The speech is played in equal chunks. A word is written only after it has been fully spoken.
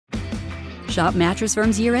Shop Mattress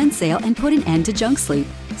Firm's year-end sale and put an end to junk sleep.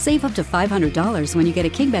 Save up to $500 when you get a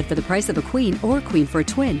king bed for the price of a queen or a queen for a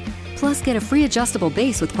twin. Plus, get a free adjustable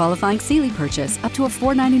base with qualifying Sealy purchase up to a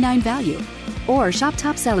 $499 value. Or shop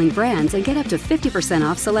top-selling brands and get up to 50%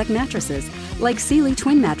 off select mattresses, like Sealy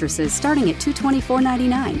Twin mattresses starting at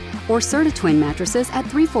 $224.99 or Serta Twin mattresses at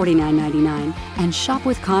 $349.99. And shop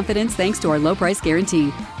with confidence thanks to our low price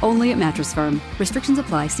guarantee. Only at Mattress Firm. Restrictions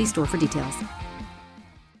apply. See store for details.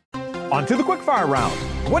 On to the quickfire round.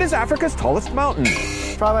 What is Africa's tallest mountain?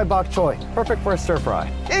 Try my bok choy. Perfect for a stir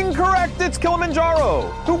fry. Incorrect, it's Kilimanjaro.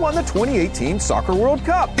 Who won the 2018 Soccer World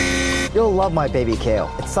Cup? You'll love my baby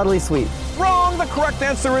kale. It's subtly sweet. Wrong, the correct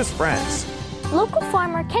answer is France. Local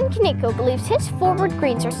farmer Ken Kaneko believes his Forward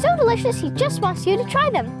Greens are so delicious he just wants you to try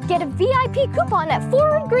them. Get a VIP coupon at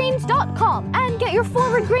forwardgreens.com and get your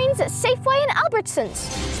Forward Greens at Safeway and Albertsons.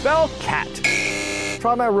 Spell cat.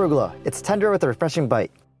 Try my arugula. It's tender with a refreshing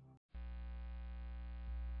bite.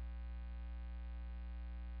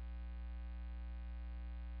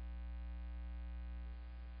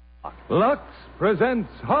 Lux presents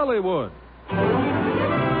Hollywood.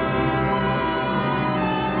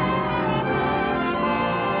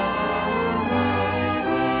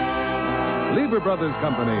 Lever Brothers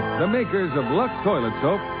Company, the makers of Lux Toilet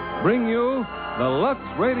Soap, bring you the Lux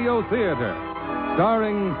Radio Theater,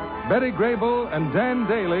 starring Betty Grable and Dan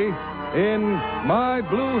Daly in My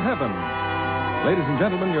Blue Heaven. Ladies and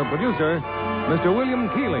gentlemen, your producer, Mr. William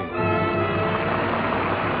Keighley.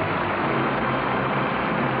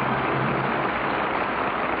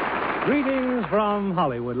 Greetings from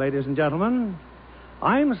Hollywood, ladies and gentlemen.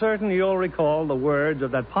 I'm certain you'll recall the words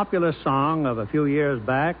of that popular song of a few years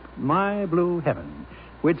back, My Blue Heaven,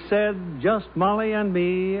 which said, just Molly and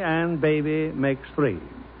me and baby makes three.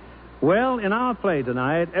 Well, in our play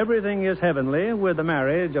tonight, everything is heavenly with the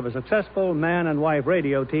marriage of a successful man and wife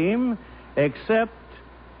radio team, except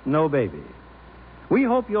no baby. We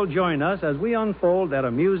hope you'll join us as we unfold their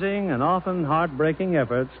amusing and often heartbreaking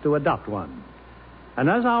efforts to adopt one. And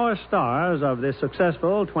as our stars of this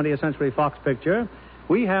successful 20th Century Fox picture,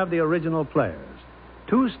 we have the original players.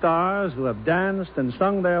 Two stars who have danced and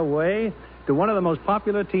sung their way to one of the most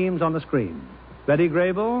popular teams on the screen, Betty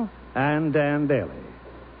Grable and Dan Daly.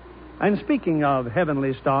 And speaking of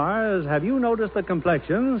heavenly stars, have you noticed the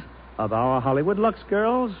complexions of our Hollywood Lux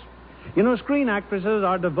girls? You know, screen actresses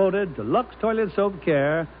are devoted to Lux Toilet Soap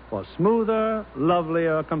care for smoother,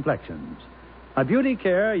 lovelier complexions. A beauty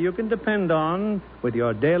care you can depend on with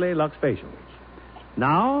your daily Lux facials.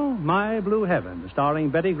 Now, My Blue Heaven, starring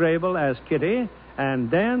Betty Grable as Kitty and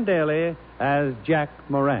Dan Daly as Jack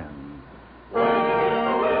Moran.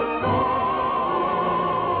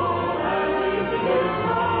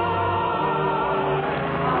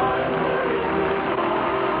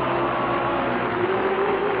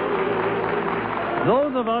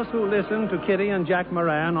 Those of us who listen to Kitty and Jack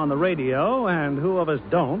Moran on the radio, and who of us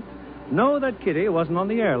don't, know that Kitty wasn't on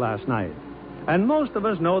the air last night. And most of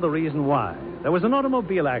us know the reason why. There was an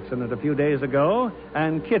automobile accident a few days ago,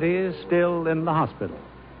 and Kitty is still in the hospital.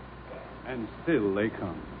 And still they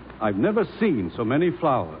come. I've never seen so many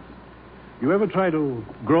flowers. You ever try to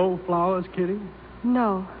grow flowers, Kitty?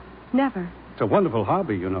 No, never. It's a wonderful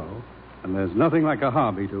hobby, you know. And there's nothing like a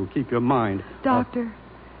hobby to keep your mind... Doctor,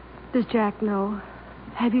 does Jack know?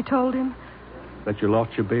 Have you told him? That you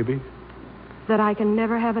lost your baby? That I can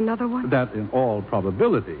never have another one? That, in all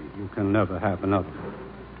probability, you can never have another one.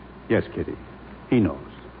 Yes, Kitty. He knows.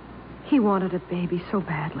 He wanted a baby so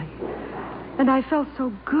badly. And I felt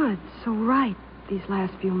so good, so right these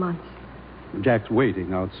last few months. Jack's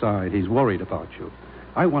waiting outside. He's worried about you.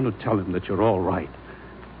 I want to tell him that you're all right.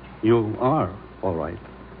 You are all right.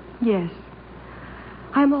 Yes.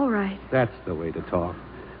 I'm all right. That's the way to talk.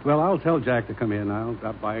 Well, I'll tell Jack to come in. I'll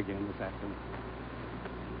drop by again this afternoon.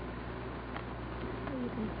 You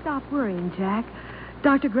can stop worrying, Jack.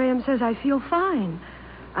 Dr. Graham says I feel fine.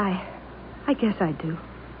 I guess I do.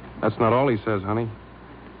 That's not all he says, honey.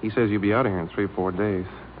 He says you'll be out of here in 3 or 4 days.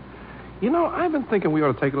 You know, I've been thinking we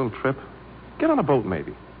ought to take a little trip. Get on a boat,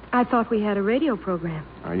 maybe. I thought we had a radio program.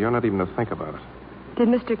 You're not even to think about it. Did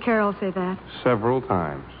Mr. Carroll say that? Several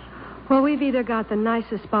times. Well, we've either got the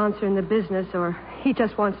nicest sponsor in the business or he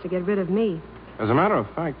just wants to get rid of me. As a matter of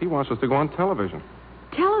fact, he wants us to go on television.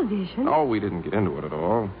 Television? Oh, we didn't get into it at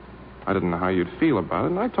all. I didn't know how you'd feel about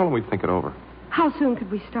it, and I told him we'd think it over. How soon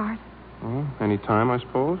could we start? Well, any time, I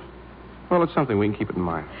suppose. Well, it's something we can keep in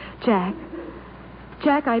mind. Jack,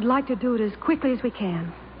 I'd like to do it as quickly as we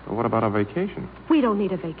can. But what about a vacation? We don't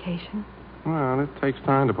need a vacation. Well, it takes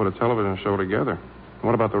time to put a television show together.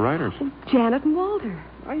 What about the writers? Janet and Walter.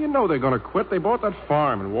 Now, you know they're going to quit. They bought that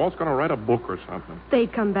farm, and Walt's going to write a book or something.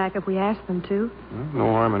 They'd come back if we asked them to. Well,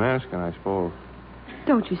 no harm in asking, I suppose.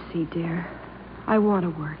 Don't you see, dear? I want to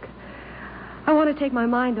work. I want to take my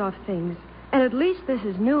mind off things. And at least this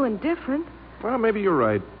is new and different. Well, maybe you're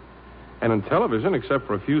right. And in television, except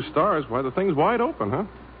for a few stars, why, the thing's wide open, huh?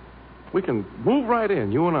 We can move right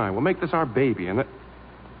in, you and I. We'll make this our baby, and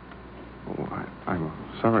Oh, I'm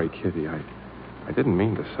sorry, Kitty. I didn't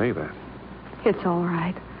mean to say that. It's all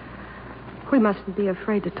right. We mustn't be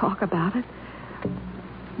afraid to talk about it.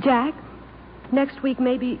 Jack, next week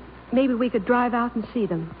maybe we could drive out and see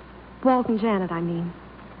them. Walt and Janet, I mean.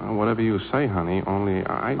 Well, whatever you say, honey, only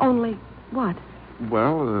Only what?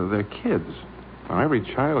 Well, they're kids. Now, every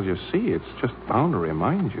child you see, it's just bound to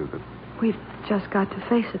remind you that... We've just got to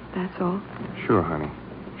face it, that's all. Sure, honey.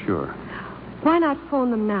 Sure. Why not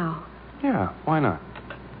phone them now? Yeah, why not?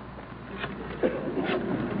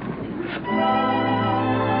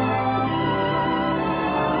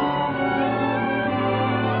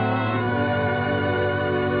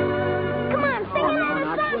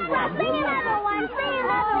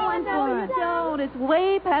 It's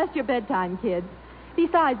way past your bedtime, kids.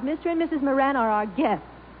 Besides, Mr. and Mrs. Moran are our guests.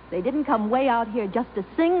 They didn't come way out here just to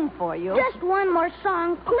sing for you. Just one more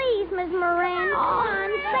song, please, Miss Moran. Come on,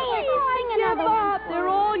 sing another one. They're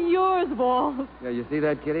all yours, Walt. Yeah, you see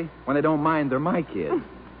that, Kitty? When they don't mind, they're my kids.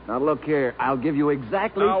 Now, look here. I'll give you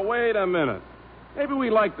exactly... Now, wait a minute. Maybe we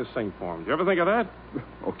like to sing for them. Do you ever think of that?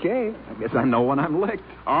 Okay. I guess I know when I'm licked.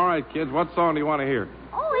 All right, kids. What song do you want to hear?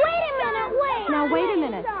 Oh, wait a minute, Now, wait a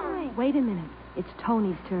minute. Wait a minute. It's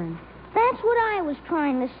Tony's turn. That's what I was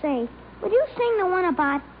trying to say. Would you sing the one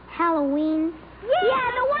about Halloween?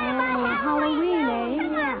 Yeah, the one about Halloween, eh?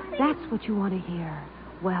 Yeah. That's what you want to hear.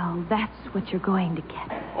 Well, that's what you're going to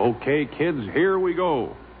get. Okay, kids, here we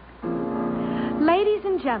go. Ladies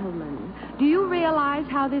and gentlemen, do you realize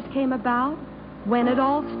how this came about? When it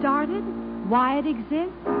all started? Why it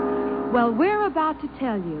exists? Well, we're about to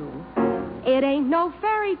tell you. It ain't no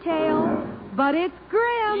fairy tale, but it's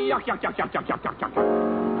grim. Yuck, yuck, yuck, yuck, yuck, yuck, yuck, yuck.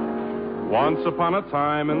 Once upon a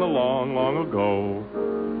time in the long, long ago,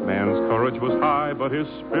 man's courage was high, but his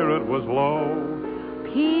spirit was low.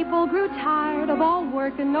 People grew tired of all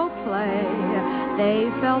work and no play. They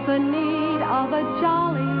felt the need of a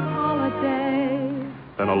jolly holiday.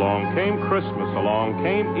 Then along came Christmas, along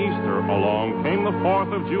came Easter, along came the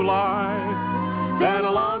 4th of July. Then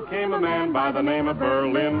along came a man by the name of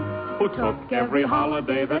Berlin, who took every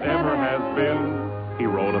holiday that ever has been. He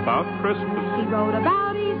wrote about Christmas. He wrote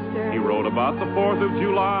about Easter. He wrote about the 4th of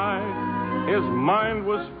July. His mind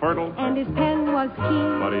was fertile. And his pen was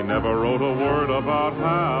keen. But he never wrote a word about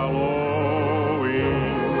Halloween.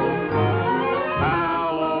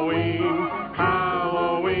 Halloween,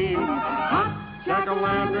 Halloween. Hot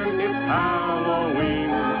jack-o'-lantern, it's Halloween.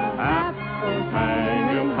 Apples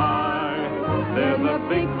hanging high. There's a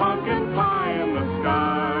big pumpkin pie in the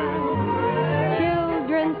sky.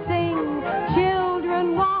 Children sing,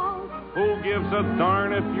 children waltz. Who gives a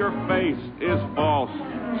darn if your face is false?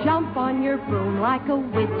 Jump on your broom like a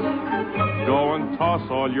witch. Go and toss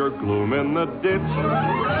all your gloom in the ditch.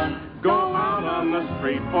 Go out on the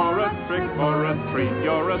street for a trick, for a treat.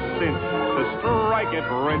 You're a cinch to strike it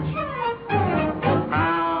rich.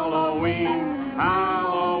 Halloween,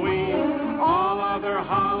 Halloween. All other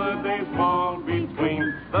holidays fall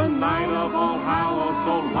between. The night of All Hallows,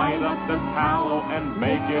 so light up the tallow and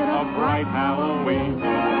make it a bright Halloween.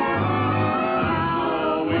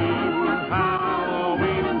 Halloween,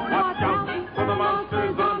 Halloween. Watch out for the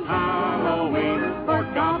monsters on Halloween. For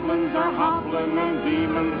goblins are hobbling and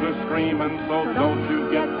demons are screaming. So don't you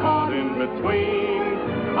get caught in between.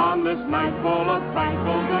 On this night full of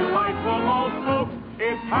thankful, delightful old folks,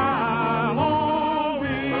 it's Halloween.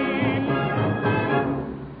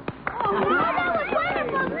 Oh, that was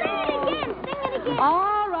wonderful. Sing it again.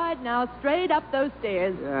 All right, now, straight up those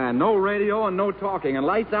stairs. Yeah, no radio and no talking, and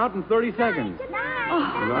lights out in 30 seconds. Good night.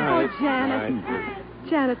 Oh, Janet.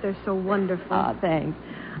 Janet, they're so wonderful. Ah, thanks.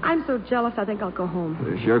 I'm so jealous, I think I'll go home.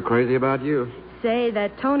 They're sure crazy about you. Say,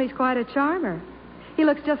 that Tony's quite a charmer. He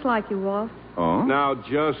looks just like you, Walt. Oh? Now,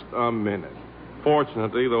 just a minute.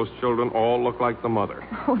 Fortunately, those children all look like the mother.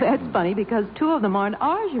 Oh, that's funny, because 2 of them aren't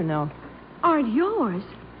ours, you know. Aren't yours?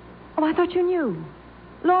 Oh, I thought you knew.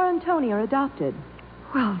 Laura and Tony are adopted.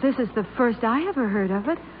 Well, this is the first I ever heard of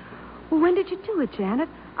it. Well, when did you do it, Janet?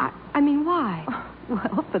 I mean, why?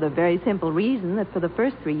 Well, for the very simple reason that for the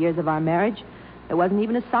first 3 years of our marriage, there wasn't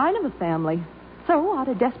even a sign of a family. So, out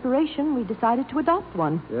of desperation, we decided to adopt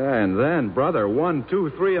one. Yeah, and then, brother, 1, 2,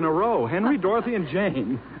 3 in a row. Henry, Dorothy, and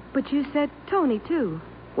Jane. But you said Tony, too.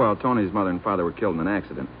 Well, Tony's mother and father were killed in an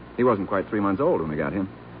accident. He wasn't quite 3 months old when we got him.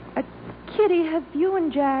 Kitty, have you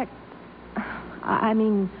and Jack...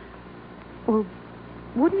 well,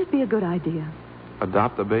 wouldn't it be a good idea?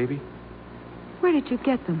 Adopt a baby? Where did you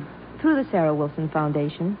get them? Through the Sarah Wilson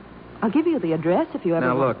Foundation. I'll give you the address if you ever...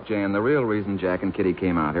 Now, look, Jan, the real reason Jack and Kitty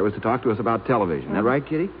came out here was to talk to us about television. Is that right,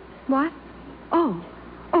 Kitty? What? Oh,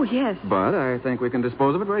 yes. But I think we can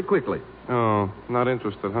dispose of it very quickly. Oh, not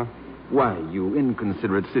interested, huh? Why, you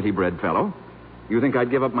inconsiderate city-bred fellow. You think I'd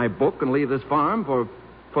give up my book and leave this farm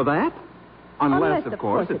for that? Unless, of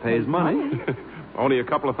course, it pays money. Only a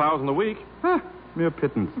couple of $1,000 a week. Huh, mere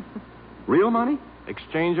pittance. Real money?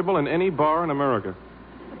 Exchangeable in any bar in America.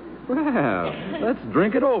 Well, let's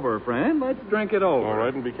drink it over, friend. Let's drink it over. All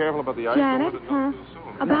right, and be careful about the ice. Janet,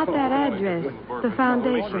 about that address, the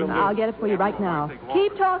foundation. I'll get it for you right now.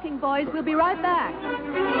 Keep talking, boys. We'll be right back.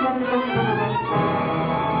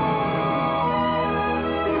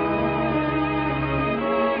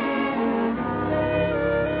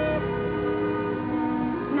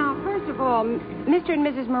 Now, first of all, Mr. and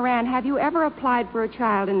Mrs. Moran, have you ever applied for a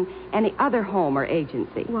child in any other home or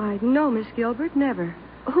agency? Why, no, Miss Gilbert, never.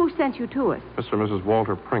 Who sent you to us? Mr. and Mrs.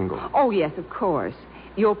 Walter Pringle. Oh, yes, of course.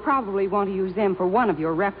 You'll probably want to use them for one of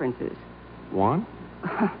your references. One?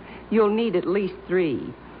 You'll need at least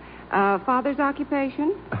 3. Father's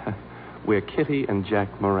occupation? We're Kitty and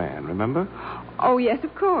Jack Moran, remember? Oh, yes,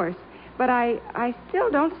 of course. But I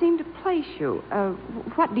still don't seem to place you.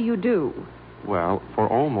 What do you do? Well, for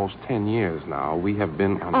almost 10 years now, we have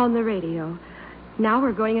been on the radio. Now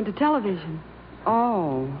we're going into television.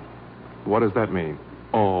 Oh. What does that mean?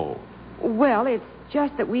 Oh. Well, it's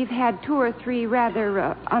just that we've had 2 or 3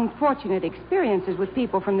 rather unfortunate experiences with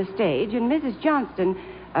people from the stage, and Mrs. Johnston,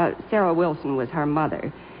 Sarah Wilson was her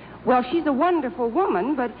mother. Well, she's a wonderful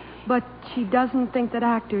woman, but... But she doesn't think that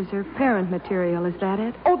actors are parent material, is that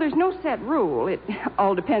it? Oh, there's no set rule. It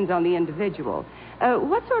all depends on the individual.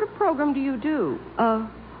 What sort of program do you do?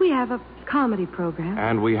 We have a comedy program.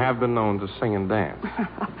 And we have been known to sing and dance.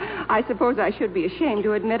 I suppose I should be ashamed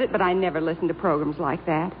to admit it, but I never listen to programs like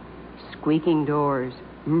that. Squeaking doors,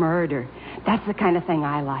 murder. That's the kind of thing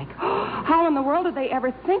I like. How in the world did they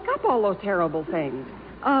ever think up all those terrible things?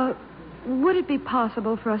 Would it be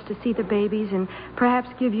possible for us to see the babies and perhaps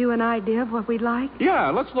give you an idea of what we'd like?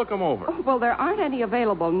 Yeah, let's look them over. Oh, well, there aren't any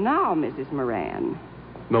available now, Mrs. Moran.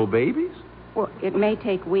 No babies? Well, it may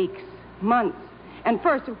take weeks, months. And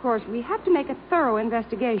first, of course, we have to make a thorough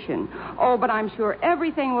investigation. Oh, but I'm sure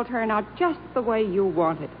everything will turn out just the way you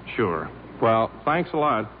want it. Sure. Well, thanks a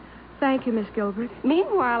lot. Thank you, Miss Gilbert.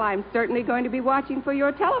 Meanwhile, I'm certainly going to be watching for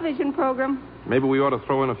your television program. Maybe we ought to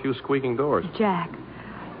throw in a few squeaking doors. Jack.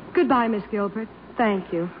 Goodbye, Miss Gilbert.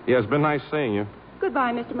 Thank you. Yeah, it's been nice seeing you.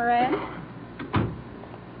 Goodbye, Mr. Moran.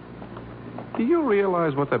 Do you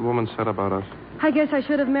realize what that woman said about us? I guess I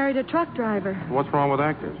should have married a truck driver. What's wrong with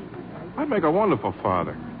actors? I'd make a wonderful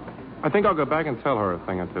father. I think I'll go back and tell her a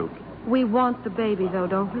thing or two. We want the baby, though,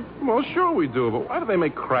 don't we? Well, sure we do, but why do they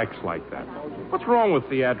make cracks like that? What's wrong with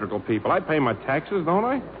theatrical people? I pay my taxes, don't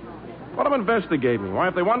I? Let them investigate me. Why,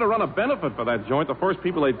 if they wanted to run a benefit for that joint, the first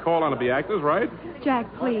people they'd call on to be actors, right? Jack,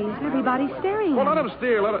 please. Everybody's staring Well, at let them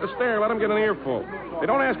stare. Let them get an earful. They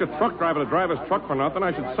don't ask a truck driver to drive his truck for nothing.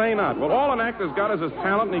 I should say not. Well, all an actor's got is his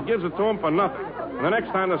talent, and he gives it to him for nothing. And the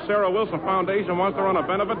next time the Sarah Wilson Foundation wants to run a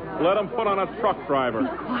benefit, let him put on a truck driver.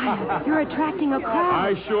 Quiet. You're attracting a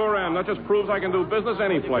crowd. I sure am. That just proves I can do business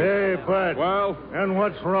any place. Hey, Bud. Well? And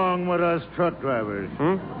what's wrong with us truck drivers?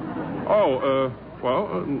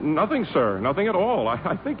 Well, nothing, sir. Nothing at all.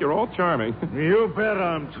 I think you're all charming. You bet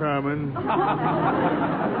I'm charming. Come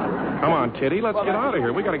on, Kitty. Let's get out of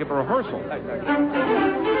here. We got to get to rehearsal.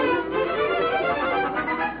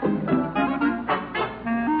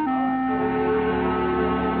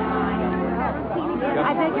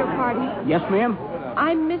 I beg your pardon? Yes, ma'am?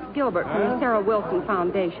 I'm Miss Gilbert from the Sarah Wilson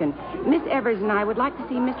Foundation. Miss Evers and I would like to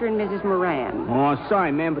see Mr. and Mrs. Moran. Oh,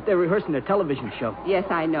 sorry, ma'am, but they're rehearsing their television show. Yes,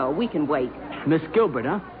 I know. We can wait. Miss Gilbert,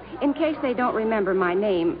 huh? In case they don't remember my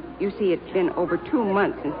name, you see, it's been over 2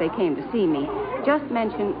 months since they came to see me. Just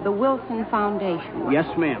mention the Wilson Foundation. Yes,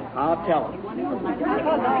 ma'am. I'll tell them.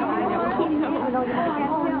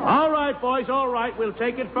 All right, boys, all right. We'll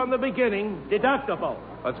take it from the beginning. Deductible.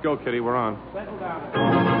 Let's go, Kitty. We're on.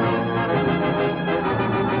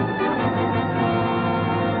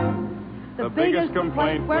 The biggest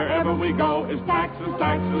complaint wherever we go is taxes,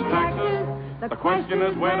 taxes, taxes. The question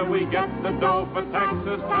is, where do we get the dough for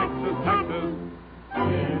taxes, taxes, taxes?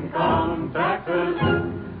 Income taxes.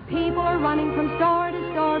 People are running from store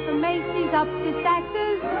to store, from Macy's up to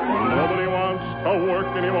Stax's. Nobody wants to work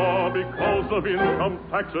anymore because of income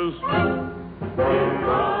taxes.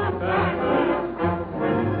 Income taxes.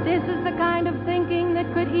 This is the kind of thinking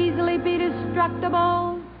that could easily be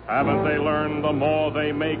indestructible. Haven't they learned the more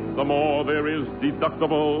they make, the more there is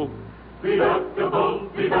deductible? Deductible,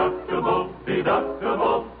 deductible,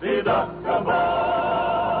 deductible, deductible.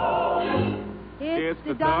 It's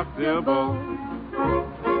deductible.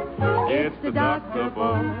 It's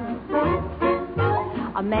deductible.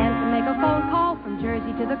 A man can make a phone call from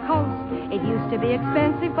Jersey to the coast. It used to be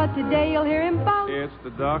expensive, but today you'll hear him boast. It's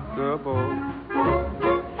deductible.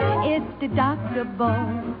 It's deductible.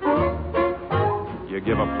 You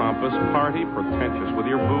give a pompous party, pretentious with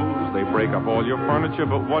your booze. They break up all your furniture,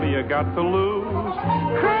 but what do you got to lose?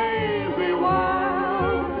 Crazy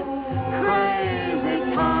world,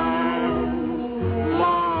 crazy time.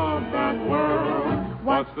 Love that world.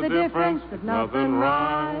 What's the difference if nothing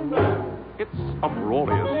rhymes? It's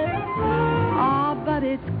uproarious. Ah, but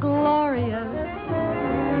it's glorious.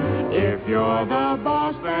 If you're the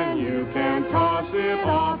boss, then you can toss it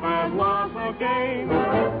off as loss of gain.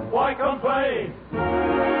 Why complain?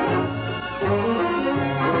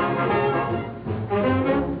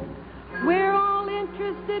 We're all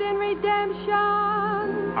interested in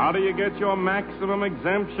redemption. How do you get your maximum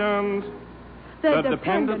exemptions? The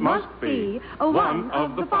dependent must be one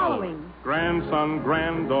of the following. Grandson,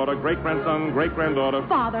 granddaughter, great-grandson, great-granddaughter.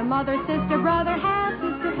 Father, mother, sister, brother, half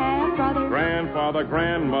sister, half brother. Grandfather,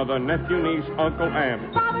 grandmother, nephew, niece, uncle,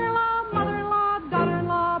 aunt. Father-in-law, mother-in-law,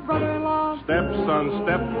 daughter-in-law, brother-in-law. Stepson,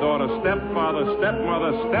 stepdaughter, stepfather,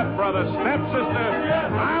 stepmother, stepbrother, stepsister. Yes.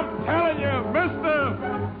 I'm telling you, mister.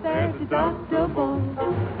 They're deductible.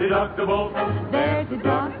 Deductible. They're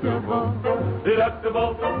deductible.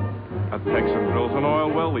 Deductible. A Texan drills an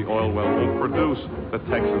oil well, the oil well won't produce. The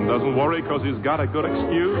Texan doesn't worry because he's got a good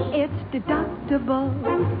excuse. It's deductible.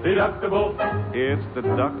 Deductible. It's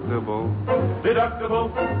deductible.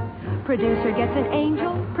 Deductible. Producer gets an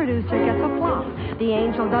angel, producer gets a flop. The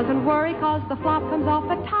angel doesn't worry because the flop comes off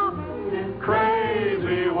the top.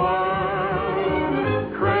 Crazy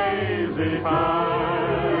world, crazy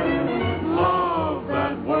time. Love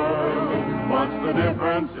that world. What's the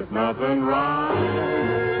difference if nothing rhymes?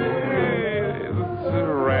 It's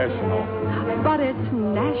irrational. But it's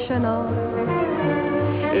national.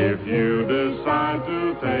 If you decide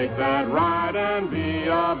to take that ride and be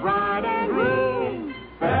a bride and groom,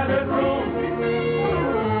 bandit room.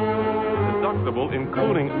 Deductible,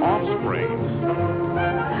 including offspring.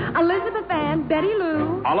 Elizabeth Ann, Betty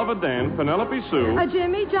Lou. Oliver Dan, Penelope Sue.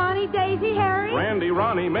 Jimmy, Johnny, Daisy, Harry. Randy,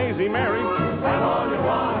 Ronnie, Maisie, Mary. And all you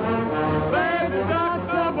want, they're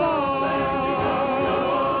deductible.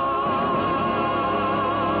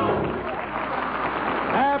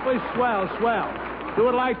 Happily swell, swell. Do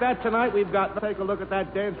it like that tonight. We've got to take a look at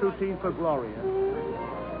that dance routine for Gloria.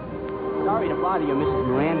 Sorry to bother you, Mrs.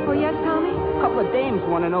 Moran. Oh, yes, Tommy? A couple of dames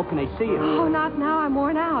want to know, can they see you? Oh, not now. I'm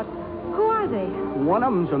worn out. Who are they? One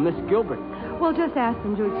of them's a Miss Gilbert. Well, just ask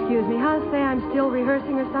them to excuse me, huh? Say I'm still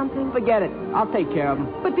rehearsing or something. Forget it. I'll take care of them.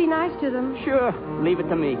 But be nice to them. Sure. Leave it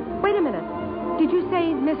to me. Wait a minute. Did you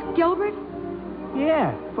say Miss Gilbert?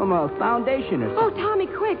 Yeah, from a foundation or something. Oh, Tommy,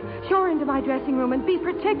 quick. Show her into my dressing room and be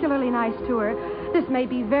particularly nice to her. This may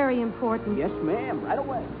be very important. Yes, ma'am. Right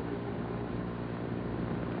away.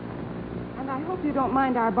 And I hope you don't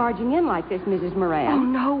mind our barging in like this, Mrs. Moran. Oh,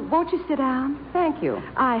 no. Won't you sit down? Thank you.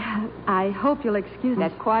 I hope you'll excuse me.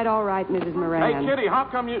 That's quite all right, Mrs. Moran. Hey, Kitty, how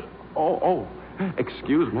come you... Oh,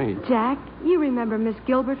 excuse me. Jack, you remember Miss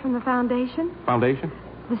Gilbert from the foundation? Foundation?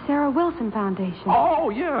 The Sarah Wilson Foundation. Oh,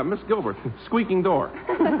 yeah, Miss Gilbert. Squeaking door.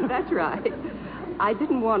 That's right. I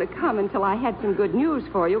didn't want to come until I had some good news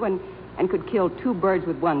for you and could kill two birds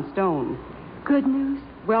with one stone. Good news?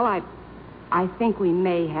 Well, I think we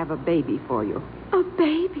may have a baby for you. A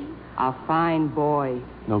baby? A fine boy.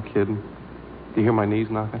 No kidding. Do you hear my knees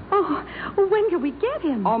knocking? Oh, well, when can we get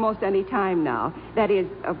him? Almost any time now. That is,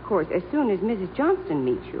 of course, as soon as Mrs. Johnston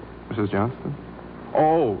meets you. Mrs. Johnston?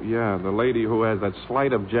 Oh, yeah, the lady who has that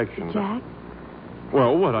slight objection. Jack?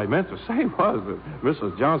 Well, what I meant to say was that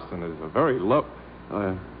Mrs. Johnston is a very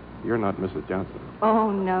you're not Mrs. Johnston. Oh,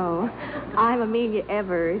 no. I'm Amelia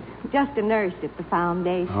Evers, just a nurse at the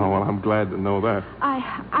foundation. Oh, well, I'm glad to know that.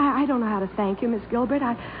 I don't know how to thank you, Miss Gilbert.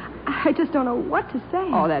 I just don't know what to say.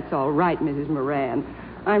 Oh, that's all right, Mrs. Moran.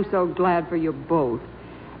 I'm so glad for you both.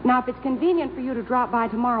 Now, if it's convenient for you to drop by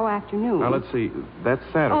tomorrow afternoon... Now, let's see. That's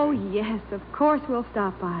Saturday. Oh, yes, of course we'll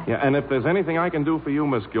stop by. Yeah, and if there's anything I can do for you,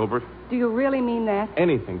 Miss Gilbert... Do you really mean that?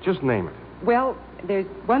 Anything. Just name it. Well, there's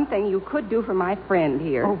one thing you could do for my friend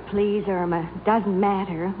here. Oh, please, Irma. Doesn't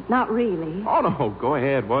matter. Not really. Oh, no. Go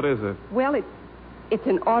ahead. What is it? Well, it's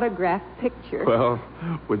an autographed picture. Well,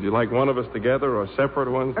 would you like one of us together or separate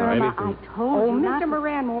ones? Irma, Anything? I told you Mr.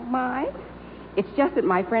 Moran won't mind. It's just that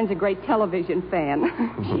my friend's a great television fan.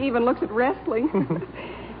 She even looks at wrestling.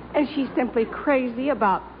 And she's simply crazy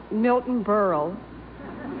about Milton Berle.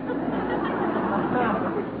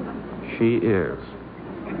 She is.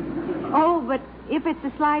 Oh, but if it's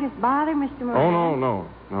the slightest bother, Mr. Moran. Oh, no.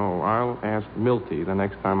 I'll ask Milty the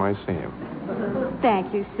next time I see him.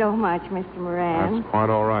 Thank you so much, Mr. Moran. That's quite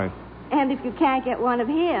all right. And if you can't get one of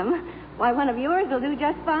him, why, one of yours will do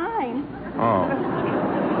just fine. Oh.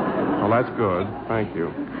 Well, that's good. Thank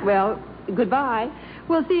you. Well, goodbye.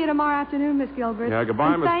 We'll see you tomorrow afternoon, Miss Gilbert. Yeah,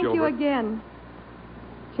 goodbye, and Miss thank Gilbert. you again.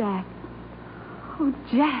 Jack. Oh,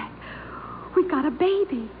 Jack. We've got a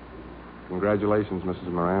baby. Congratulations,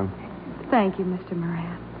 Mrs. Moran. Thank you, Mr.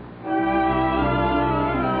 Moran.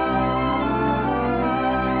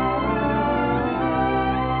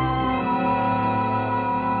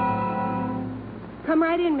 Come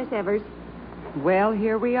right in, Miss Evers. Well,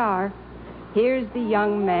 here we are. Here's the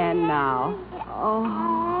young man now.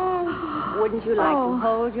 Oh. Wouldn't you like to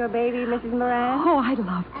hold your baby, Mrs. Moran? Oh, I'd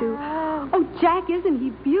love to. Oh, Jack, isn't he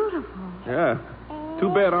beautiful? Yeah. Too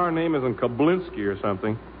bad our name isn't Kablinsky or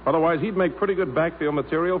something. Otherwise, he'd make pretty good backfield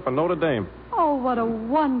material for Notre Dame. Oh, what a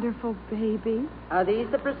wonderful baby. Are these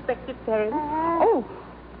the prospective parents? Oh,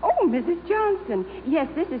 Mrs. Johnston. Yes,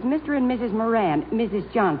 this is Mr. and Mrs. Moran.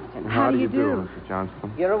 Mrs. Johnston. How do you do? Mrs.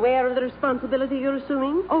 Johnston? You're aware of the responsibility you're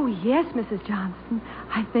assuming? Oh, yes, Mrs. Johnston.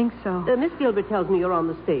 I think so. Miss Gilbert tells me you're on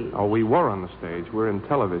the stage. Oh, we were on the stage. We're in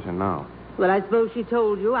television now. Well, I suppose she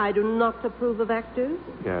told you I do not approve of actors?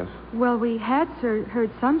 Yes. Well, we had heard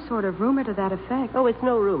some sort of rumor to that effect. Oh, it's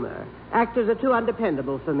no rumor. Actors are too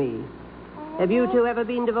undependable for me. Have you two ever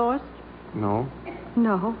been divorced? No.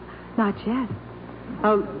 No, not yet.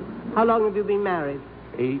 How long have you been married?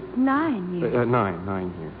 8? 9 years.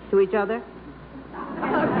 9 years. To each other?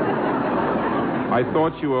 I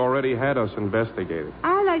thought you already had us investigated.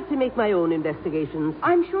 I like to make my own investigations.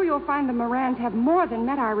 I'm sure you'll find the Morans have more than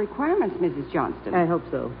met our requirements, Mrs. Johnston. I hope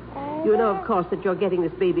so. You know, of course, that you're getting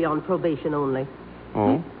this baby on probation only.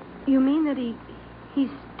 Oh? You mean that he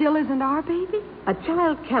still isn't our baby? A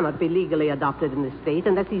child cannot be legally adopted in this state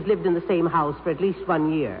unless he's lived in the same house for at least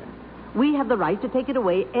 1 year. We have the right to take it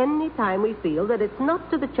away any time we feel that it's not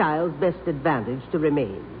to the child's best advantage to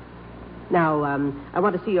remain. Now, I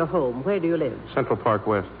want to see your home. Where do you live? Central Park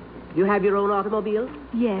West. You have your own automobile?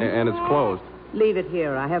 Yes. And it's closed. Leave it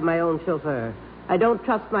here. I have my own chauffeur. I don't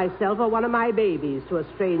trust myself or one of my babies to a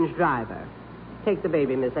strange driver. Take the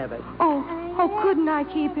baby, Miss Evans. Oh, couldn't I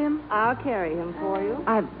keep him? I'll carry him for you.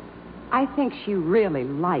 I think she really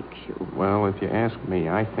likes you. Well, if you ask me,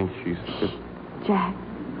 I think she's just... Jack.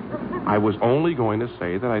 I was only going to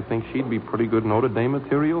say that I think she'd be pretty good Notre Dame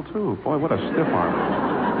material, too. Boy, what a stiff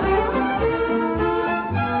arm.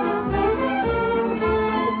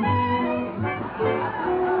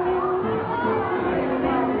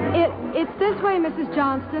 It's this way, Mrs.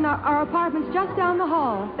 Johnston. Our apartment's just down the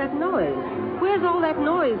hall. That noise. Where's all that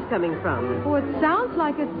noise coming from? Oh, it sounds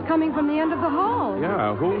like it's coming from the end of the hall.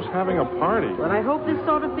 Yeah, who's having a party? Well, I hope this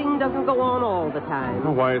sort of thing doesn't go on all the time.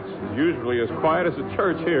 Oh, why, it's usually as quiet as a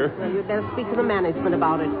church here. Well, you'd better speak to the management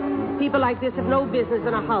about it. People like this have no business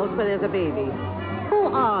in a house where there's a baby.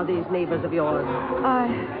 Who are these neighbors of yours?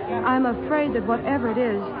 I'm afraid that whatever it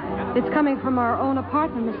is, it's coming from our own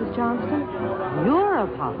apartment, Mrs. Johnston. Your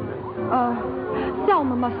apartment?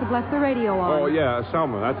 Selma must have left the radio on. Oh, yeah,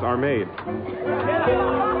 Selma. That's our maid.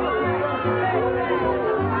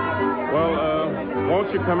 Well,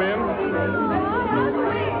 won't you come in?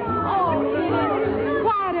 Oh,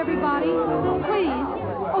 quiet, everybody. Please.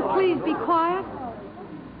 Oh, please be quiet.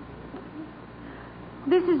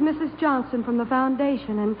 This is Mrs. Johnston from the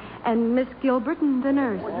foundation and Miss Gilbert and the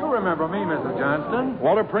nurse. Well, you remember me, Mrs. Johnston.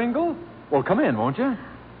 Walter Pringle? Well, come in, won't you?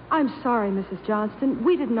 I'm sorry, Mrs. Johnston.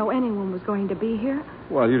 We didn't know anyone was going to be here.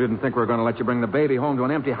 Well, you didn't think we were going to let you bring the baby home to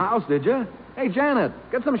an empty house, did you? Hey, Janet,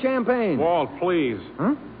 get some champagne. Walt, please.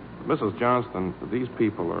 Huh? Mrs. Johnston, these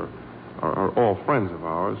people are all friends of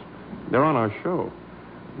ours. They're on our show.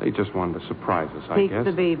 They just wanted to surprise us, I guess. Take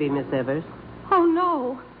the baby, Miss Evers. Oh,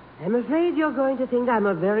 no. I'm afraid you're going to think I'm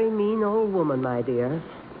a very mean old woman, my dear.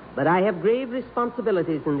 But I have grave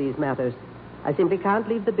responsibilities in these matters. I simply can't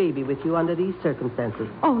leave the baby with you under these circumstances.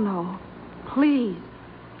 Oh, no. Please.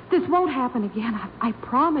 This won't happen again. I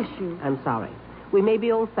promise you. I'm sorry. We may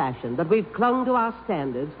be old-fashioned, but we've clung to our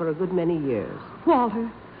standards for a good many years.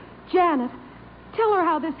 Walter, Janet, tell her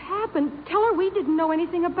how this happened. Tell her we didn't know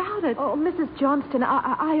anything about it. Oh, Mrs. Johnston,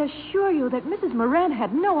 I assure you that Mrs. Moran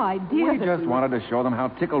had no idea. We just wanted to show them how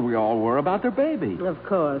tickled we all were about their baby. Of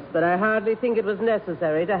course, but I hardly think it was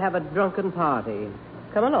necessary to have a drunken party.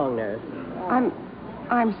 Come along, nurse.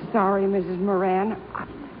 I'm sorry, Mrs. Moran.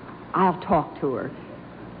 I'll talk to her.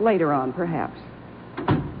 Later on, perhaps.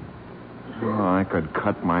 Oh, I could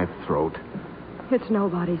cut my throat. It's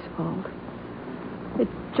nobody's fault. It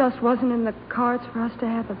just wasn't in the cards for us to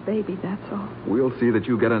have a baby, that's all. We'll see that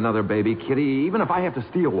you get another baby, Kitty, even if I have to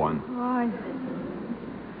steal one.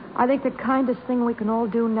 I think the kindest thing we can all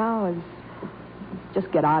do now is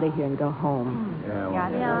just get out of here and go home.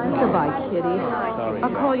 Goodbye, Kitty. Sorry,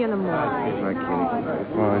 I'll call you in the morning. Goodbye, Kitty.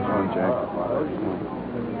 Oh, it's on, Jack.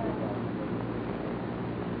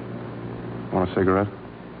 Want a cigarette?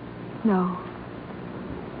 No.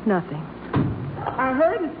 Nothing. I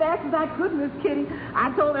hurried as fast as I could, Miss Kitty.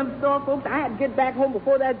 I told them store folks I had to get back home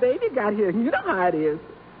before that baby got here. You know how it is.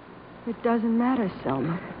 It doesn't matter,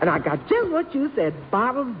 Selma. And I got just what you said.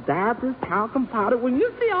 Bottles, diapers, talcum powder. When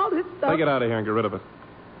you see all this stuff... Take it out of here and get rid of it.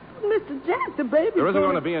 Mr. Jack, the baby... There isn't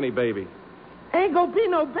going to be any baby. Ain't going to be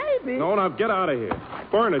no baby. No, now get out of here.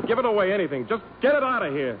 Burn it. Give it away, anything. Just get it out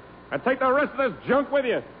of here. And take the rest of this junk with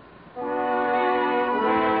you.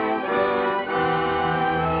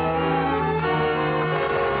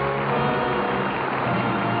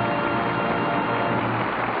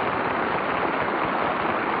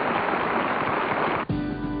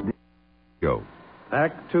 Go.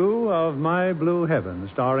 Act 2 of My Blue Heaven,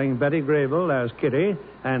 starring Betty Grable as Kitty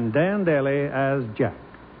and Dan Daly as Jack.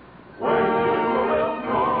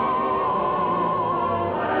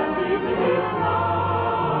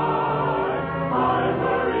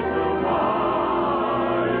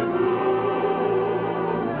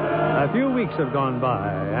 A few weeks have gone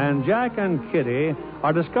by, and Jack and Kitty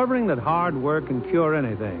are discovering that hard work can cure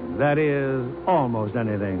anything. That is, almost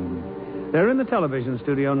anything. They're in the television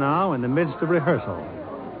studio now in the midst of rehearsal.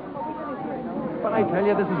 But I tell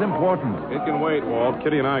you, this is important. It can wait, Walt.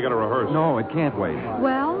 Kitty and I got to rehearse. No, it can't wait.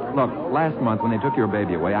 Well? Look, last month when they took your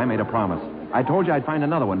baby away, I made a promise. I told you I'd find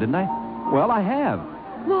another one, didn't I? Well, I have.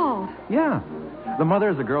 Walt. Yeah. The mother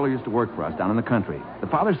is a girl who used to work for us down in the country. The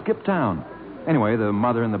father skipped town. Anyway, the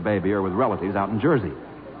mother and the baby are with relatives out in Jersey.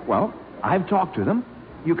 Well, I've talked to them.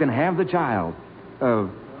 You can have the child.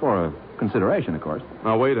 For a consideration, of course.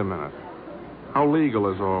 Now, wait a minute. How legal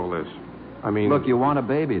is all this? I mean... Look, you want a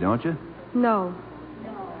baby, don't you? No.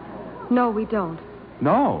 No, we don't.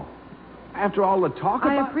 No. After all the talk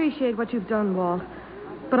about... I appreciate what you've done, Walt.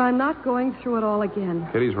 But I'm not going through it all again.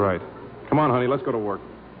 Kitty's right. Come on, honey, let's go to work.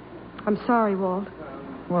 I'm sorry, Walt.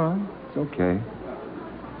 Well, it's okay.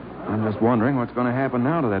 I'm just wondering what's going to happen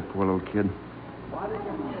now to that poor little kid.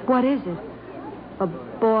 What is it? A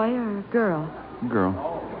boy or a girl? Girl.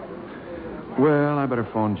 Well, I better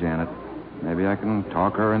phone Janet. Maybe I can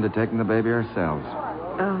talk her into taking the baby ourselves.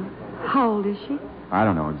 How old is she? I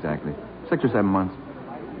don't know exactly. 6 or 7 months.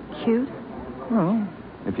 Cute? Well,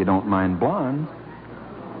 if you don't mind blondes.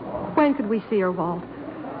 When could we see her, Walt?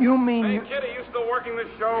 You mean... Hey, Kitty, you still working this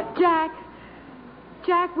show?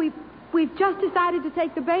 Jack, we've just decided to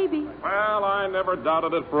take the baby. Well, I never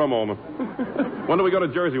doubted it for a moment. When do we go to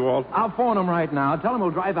Jersey, Walt? I'll phone him right now. Tell him we'll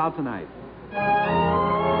drive out tonight.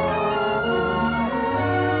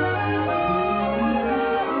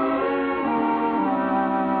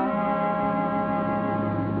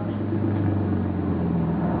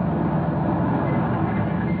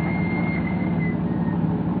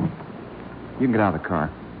 You can get out of the car.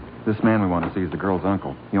 This man we want to see is the girl's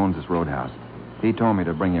uncle. He owns this roadhouse. He told me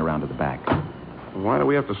to bring you around to the back. Why do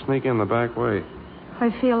we have to sneak in the back way?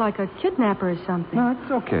 I feel like a kidnapper or something. No,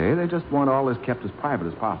 it's okay. They just want all this kept as private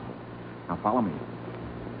as possible. Now, follow me.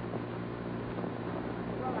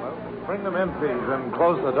 Bring them in, please, and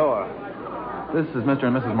close the door. This is Mr.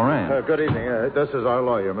 and Mrs. Moran. Good evening. This is our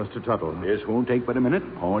lawyer, Mr. Tuttle. This won't take but a minute.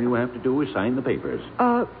 All you have to do is sign the papers.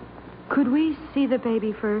 Could we see the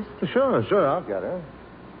baby first? Sure, I'll get her.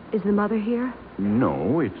 Is the mother here?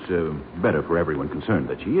 No, it's better for everyone concerned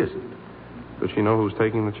that she isn't. Does she know who's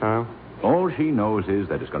taking the child? All she knows is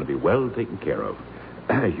that it's going to be well taken care of.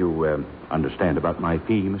 You understand about my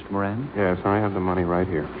fee, Mr. Moran? Yes, I have the money right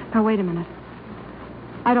here. Now, wait a minute.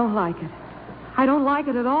 I don't like it. I don't like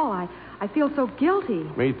it at all. I feel so guilty.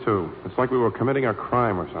 Me too. It's like we were committing a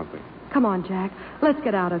crime or something. Come on, Jack. Let's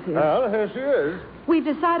get out of here. Well, here she is. We've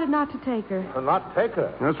decided not to take her. Not take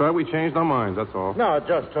her? That's right. We changed our minds, that's all. No,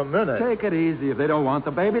 just a minute. Take it easy. If they don't want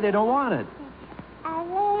the baby, they don't want it.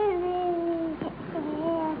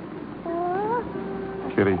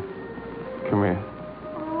 Kitty, come here.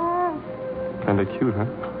 Kind of cute, huh?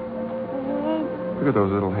 Look at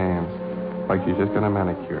those little hands. Like she's just got a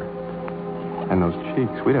manicure. And those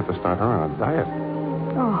cheeks. We'd have to start her on a diet.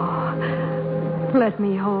 Oh, let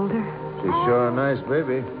me hold her. She's sure a nice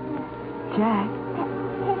baby. Jack,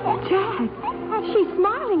 she's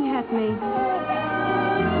smiling at me.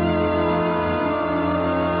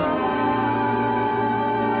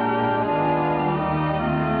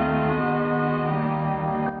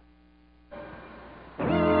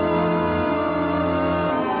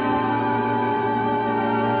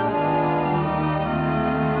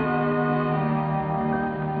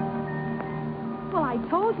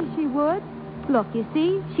 you she would. Look, you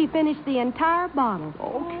see, she finished the entire bottle.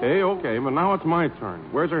 Okay, but now it's my turn.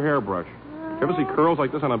 Where's her hairbrush? You ever see curls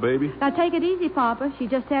like this on a baby? Now, take it easy, Papa. She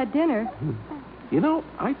just had dinner. You know,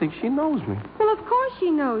 I think she knows me. Well, of course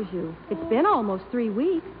she knows you. It's been almost 3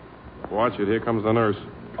 weeks. Watch it. Here comes the nurse.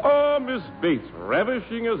 Oh, Miss Bates,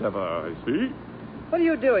 ravishing as ever, I see. What are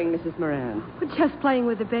you doing, Mrs. Moran? We're just playing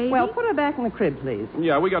with the baby. Well, put her back in the crib, please.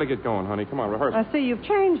 Yeah, we got to get going, honey. Come on, rehearse. I see you've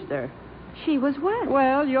changed her. She was wet.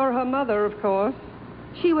 Well, you're her mother, of course.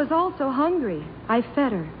 She was also hungry. I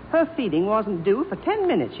fed her. Her feeding wasn't due for 10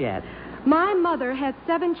 minutes yet. My mother had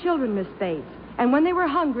 7 children, Miss Bates. And when they were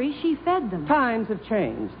hungry, she fed them. Times have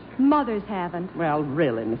changed. Mothers haven't. Well,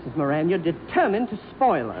 really, Mrs. Moran, you're determined to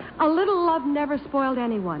spoil her. A little love never spoiled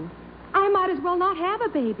anyone. I might as well not have a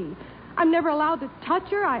baby. I'm never allowed to touch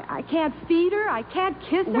her. I can't feed her. I can't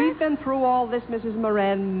kiss her. We've been through all this, Mrs.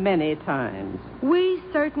 Moran, many times. We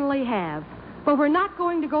certainly have. But we're not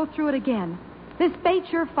going to go through it again. Miss Bates,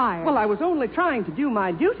 you're fired. Well, I was only trying to do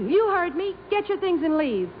my duty. You heard me. Get your things and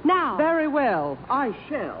leave. Now. Very well. I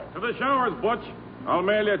shall. To the showers, Butch. I'll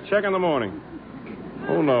mail you a check in the morning.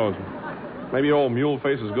 Who knows? Maybe old mule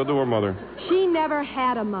face is good to her mother. She never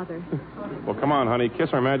had a mother. Well, come on, honey. Kiss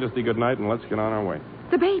Her Majesty goodnight and let's get on our way.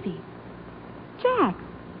 The baby. Jack.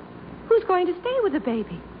 Who's going to stay with the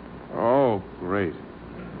baby? Oh, great.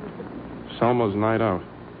 Selma's night out.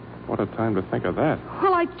 What a time to think of that.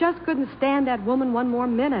 Well, I just couldn't stand that woman one more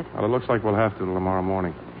minute. Well, it looks like we'll have to tomorrow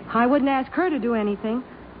morning. I wouldn't ask her to do anything.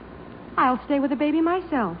 I'll stay with the baby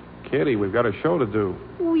myself. Kitty, we've got a show to do.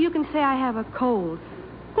 Oh, you can say I have a cold.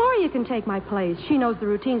 Gloria can take my place. She knows the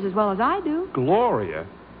routines as well as I do. Gloria?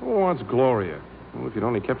 Who wants Gloria? Well, if you'd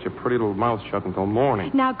only kept your pretty little mouth shut until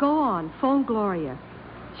morning. Now, go on. Phone Gloria.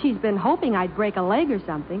 She's been hoping I'd break a leg or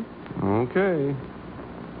something. Okay.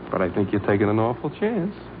 But I think you're taking an awful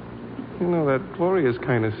chance. You know, that Gloria's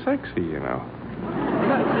kind of sexy, you know.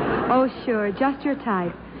 Oh, sure. Just your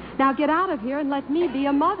type. Now, get out of here and let me be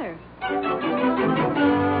a mother.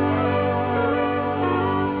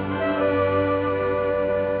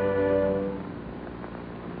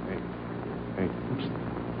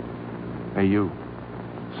 Hey, you.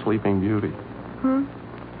 Sleeping Beauty.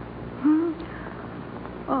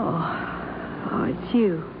 Oh, it's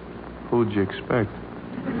you. Who'd you expect?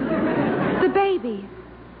 The baby.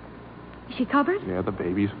 Is she covered? Yeah, the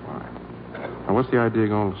baby's fine. Now, what's the idea of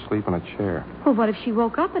going to sleep in a chair? Well, what if she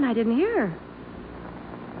woke up and I didn't hear her?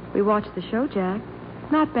 We watched the show, Jack.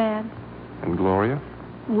 Not bad. And Gloria?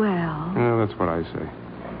 Well... Yeah, that's what I say.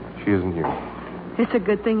 She isn't here. It's a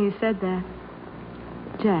good thing you said that.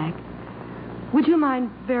 Jack, would you mind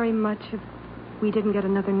very much if we didn't get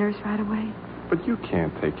another nurse right away? But you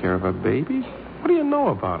can't take care of a baby. What do you know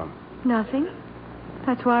about him? Nothing.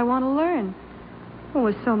 That's why I want to learn. It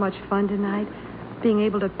was so much fun tonight, being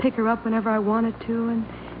able to pick her up whenever I wanted to and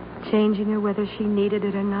changing her whether she needed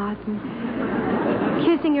it or not and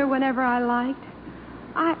kissing her whenever I liked.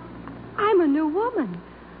 I'm a new woman.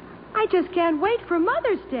 I just can't wait for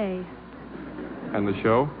Mother's Day. And the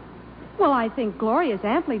show? Well, I think Gloria's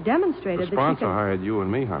amply demonstrated The that she sponsor can... hired you and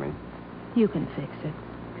me, honey. You can fix it.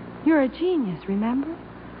 You're a genius, remember?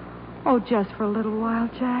 Oh, just for a little while,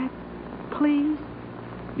 Jack. Please.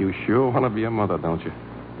 You sure want to be a mother, don't you?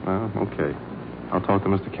 Well, okay. I'll talk to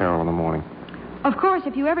Mr. Carroll in the morning. Of course,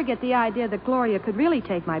 if you ever get the idea that Gloria could really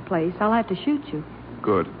take my place, I'll have to shoot you.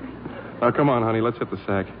 Good. Now, come on, honey. Let's hit the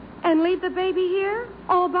sack. And leave the baby here?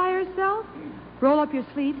 All by herself? Roll up your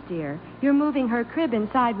sleeves, dear. You're moving her crib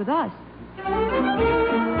inside with us.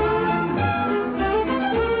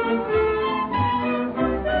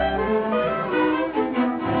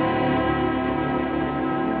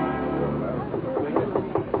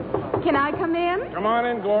 Can I come in? Come on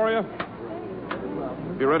in, Gloria.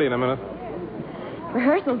 Be ready in a minute.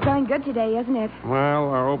 Rehearsal's going good today, isn't it? Well,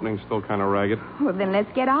 our opening's still kind of ragged. Well, then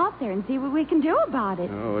let's get out there and see what we can do about it.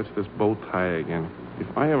 Oh, it's this bow tie again. If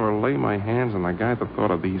I ever lay my hands on the guy that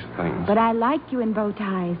thought of these things. But I like you in bow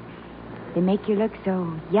ties. They make you look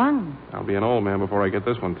so young. I'll be an old man before I get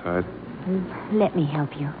this one tied. Let me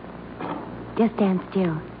help you. Just stand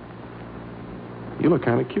still. You look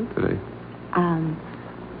kind of cute today.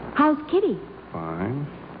 How's Kitty? Fine.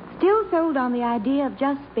 Still sold on the idea of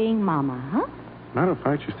just being Mama, huh? Matter of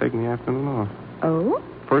fact, she's taking the afternoon off. Oh?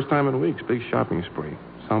 First time in weeks, big shopping spree.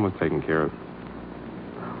 Selma's taken care of.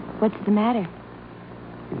 What's the matter?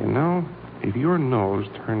 You know, if your nose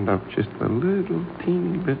turned up just a little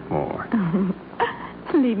teeny bit more.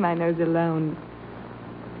 Leave my nose alone.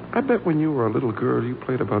 I bet when you were a little girl, you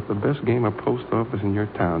played about the best game of post office in your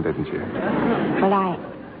town, didn't you? Well,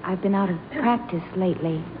 I've been out of practice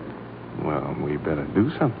lately. Well, we better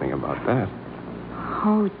do something about that.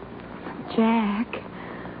 Oh, Jack.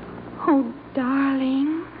 Oh,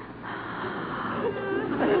 darling.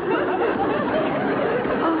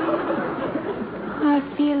 Oh, I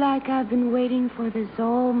feel like I've been waiting for this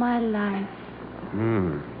all my life.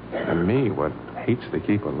 And me, what hates to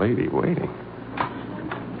keep a lady waiting.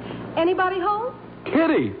 Anybody home?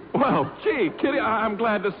 Kitty! Well, gee, Kitty, I'm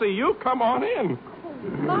glad to see you. Come on in.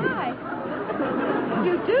 My.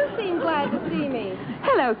 You do seem glad to see me.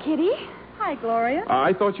 Hello, Kitty. Hi, Gloria.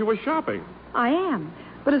 I thought you were shopping. I am.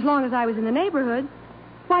 But as long as I was in the neighborhood.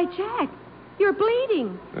 Why, Jack, you're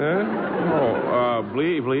bleeding.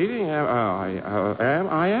 Bleeding?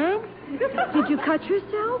 I am? Did you cut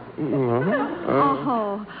yourself?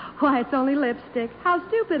 No. Why, it's only lipstick. How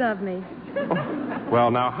stupid of me. Well,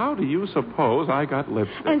 now, how do you suppose I got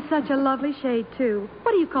lipstick? And such a lovely shade, too.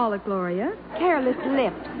 What do you call it, Gloria? Careless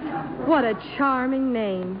Lips. What a charming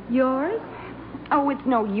name. Yours? Oh, it's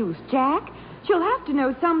no use, Jack. She'll have to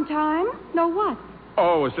know sometime. Know what?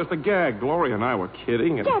 Oh, it's just a gag. Gloria and I were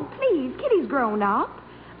kidding. And... Jack, please. Kitty's grown up.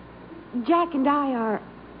 Jack and I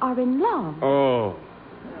are in love. Oh.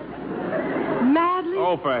 Madly?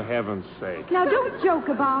 Oh, for heaven's sake. Now, don't joke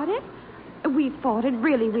about it. We've fought it,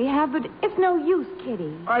 really we have, but it's no use,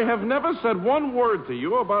 Kitty. I have never said one word to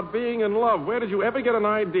you about being in love. Where did you ever get an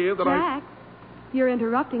idea that Jack, you're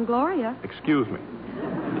interrupting Gloria. Excuse me.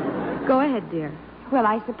 Go ahead, dear. Well,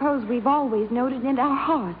 I suppose we've always known it in our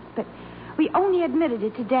hearts, but we only admitted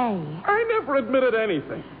it today. I never admitted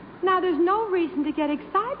anything. Now, there's no reason to get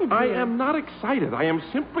excited, dear. I am not excited. I am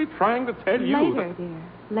simply trying to tell you Later, dear.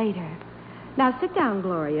 Later. Now, sit down,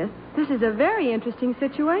 Gloria. This is a very interesting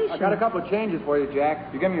situation. I got a couple of changes for you,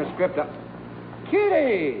 Jack. You give me your script up.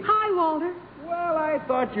 Kitty! Hi, Walter. Well, I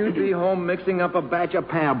thought you'd be home mixing up a batch of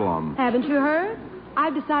pablum. Haven't you heard?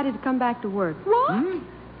 I've decided to come back to work. What?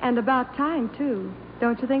 And about time, too.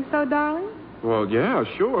 Don't you think so, darling? Well, yeah,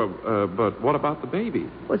 sure. But what about the baby?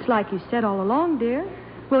 Well, it's like you said all along, dear.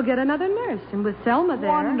 We'll get another nurse, and with Selma there...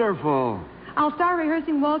 Wonderful. I'll start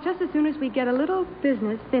rehearsing, Walt, just as soon as we get a little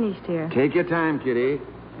business finished here. Take your time, Kitty.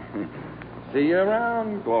 See you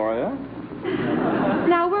around, Gloria.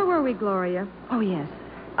 Now, where were we, Gloria? Oh, yes.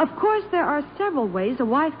 Of course, there are several ways a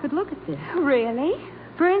wife could look at this. Really?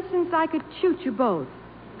 For instance, I could shoot you both.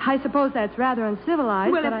 I suppose that's rather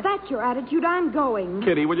uncivilized, Well, but if that's your attitude, I'm going.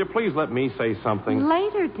 Kitty, will you please let me say something?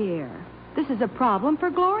 Later, dear. This is a problem for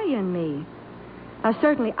Gloria and me. Now,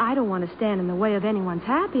 certainly, I don't want to stand in the way of anyone's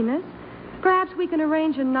happiness. Perhaps we can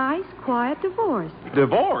arrange a nice, quiet divorce.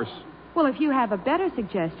 Divorce? Well, if you have a better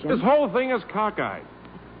suggestion. This whole thing is cockeyed.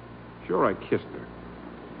 Sure, I kissed her.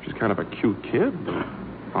 She's kind of a cute kid,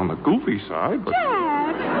 on the goofy side, but...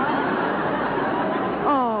 Jack!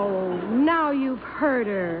 Oh, now you've hurt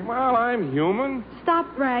her. Well, I'm human.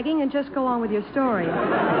 Stop bragging and just go on with your story.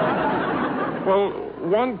 Well,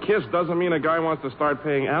 one kiss doesn't mean a guy wants to start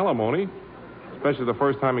paying alimony, especially the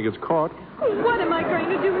first time he gets caught. What am I going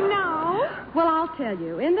to do now? Well, I'll tell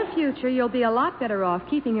you. In the future, you'll be a lot better off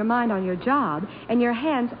keeping your mind on your job and your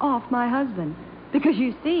hands off my husband. Because,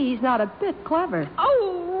 you see, he's not a bit clever.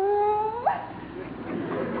 Oh!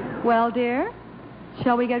 Well, dear,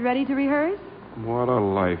 shall we get ready to rehearse? What a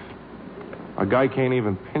life. A guy can't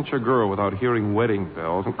even pinch a girl without hearing wedding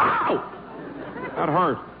bells. Ow! That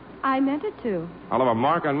hurt. I meant it to. I'll have a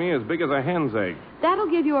mark on me as big as a hen's egg. That'll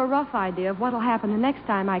give you a rough idea of what'll happen the next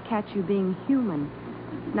time I catch you being human.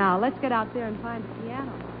 Now, let's get out there and find the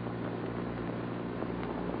piano.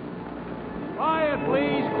 Quiet,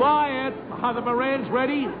 please, quiet. Are the Morans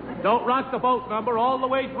ready? Don't rock the boat number all the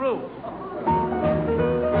way through.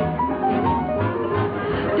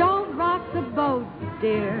 Don't rock the boat,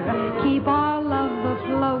 dear. Keep our love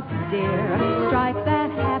afloat, dear. Strike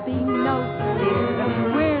that happy note,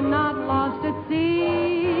 dear. We're not lost at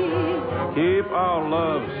sea. Keep our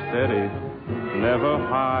love steady, never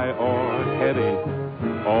high or heady.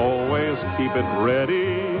 Always keep it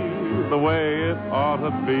ready, the way it ought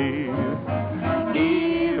to be.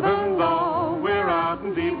 Even though we're out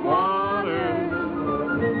in deep waters,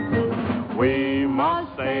 we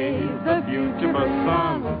must save the future for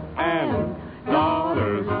sons and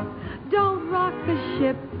daughters. Don't rock the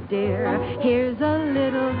ship, dear. Here's a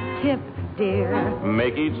little tip, dear.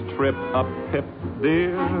 Make each trip a pip,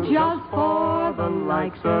 dear. Just for the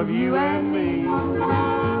likes of you and me.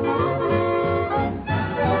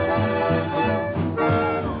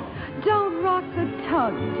 Don't rock the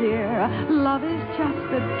tug, dear. Love is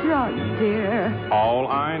just a drug, dear. All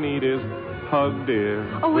I need is hug, dear.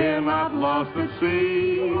 We're not lost at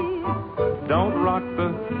sea. Don't rock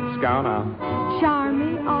the scow now. Charm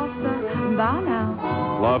me off the bow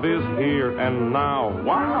now. Love is here and now.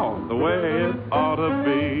 Wow, the way it ought to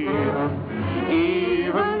be.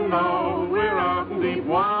 Even though we're out in deep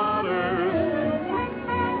waters,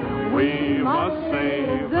 we must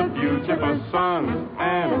save the future for sons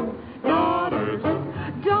and daughters.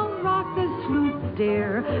 Don't rock the sloop,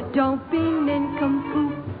 dear. Don't be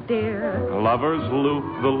nincompoop, dear. Lovers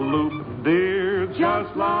loop the loop, dear,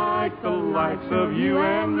 just like the likes of you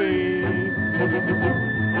and me.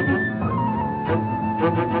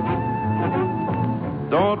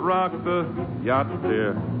 Don't rock the yacht,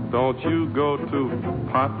 dear. Don't you go too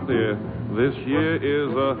hot, dear. This year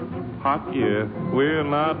is a hot year. We're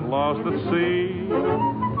not lost at sea.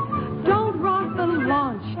 Don't rock the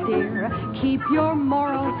launch, dear. Keep your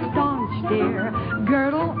morals staunch, dear.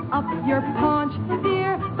 Girdle up your paunch,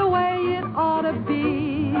 dear, the way it ought to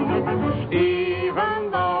be.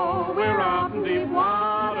 Even though we're out in deep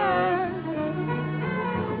water,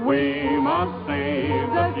 we must save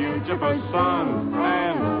the future for sons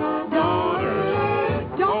and daughters.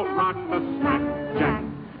 Don't rock the smack, Jack.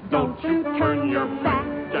 Don't you turn your back,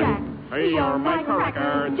 Jack. You're my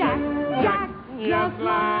cracker, Jack. Jack, just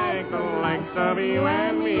like the likes of you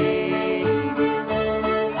and me.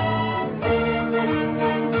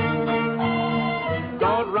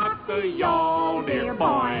 Don't rock the yawl, dear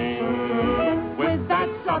boy, with that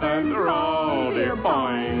southern drawl, dear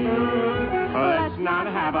boy. Let's not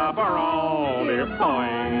have a brawl, dear boy.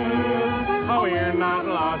 Oh, we're not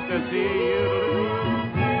lost at sea.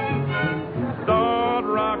 Don't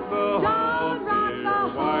rock the hull, dear.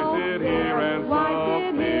 Why sit here and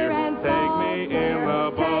sulk, dear? Take me in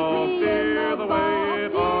the boat, dear, the way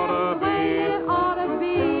it ought to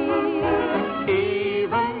be.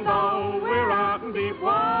 Even though we're out in deep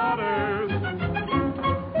waters,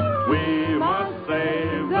 we must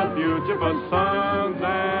save the future for sons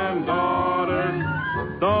and daughters.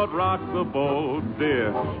 Don't rock the boat,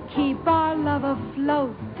 dear. Keep our love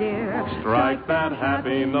afloat, dear. Strike that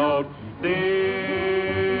happy note, dear.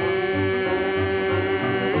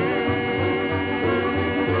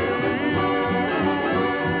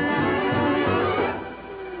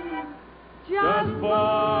 Just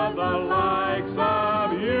for the likes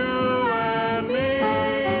of you and me.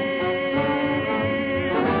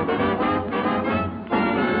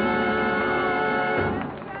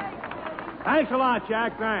 Thanks a lot,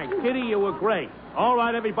 Jack. Thanks. Kitty, you were great. All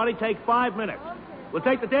right, everybody, take 5 minutes. We'll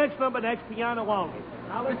take the dance number next, piano only.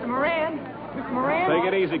 Now, Mr. Moran. Mr. Moran.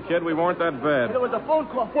 Take it easy, kid. We weren't that bad. There was a phone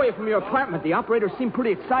call for you from your apartment. The operator seemed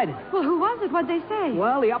pretty excited. Well, who was it? What'd they say?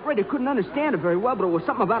 Well, the operator couldn't understand it very well, but it was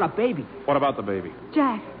something about a baby. What about the baby?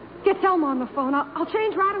 Jack, get Thelma on the phone. I'll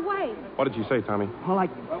change right away. What did you say, Tommy? Well, I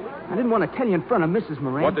didn't want to tell you in front of Mrs.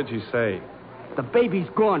 Moran. What did you say? The baby's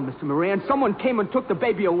gone, Mr. Moran. Someone came and took the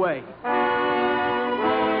baby away.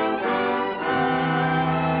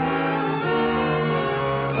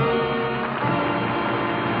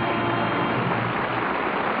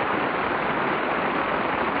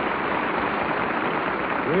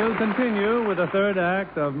 We'll continue with the third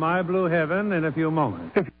act of My Blue Heaven in a few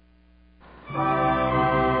moments.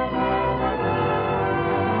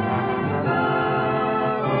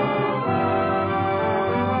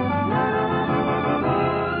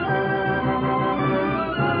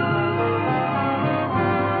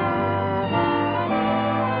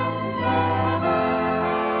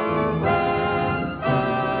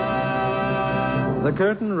 The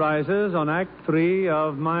curtain rises on Act 3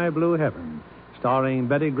 of My Blue Heaven, starring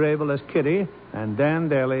Betty Grable as Kitty and Dan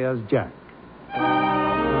Daly as Jack.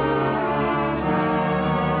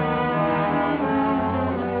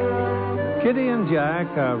 Kitty and Jack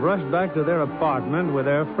have rushed back to their apartment with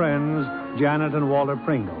their friends, Janet and Walter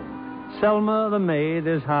Pringle. Selma, the maid,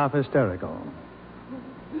 is half hysterical.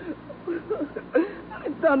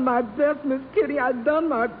 I've done my best, Miss Kitty. I've done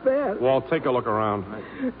my best. Walt, take a look around.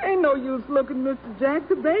 Ain't no use looking, Mr. Jack.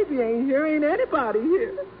 The baby ain't here. Ain't anybody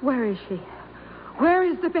here. Where is she? Where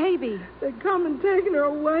is the baby? They come and taking her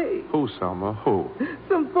away. Who, Selma? Who?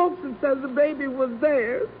 Some folks that says the baby was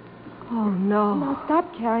theirs. Oh, no. Now,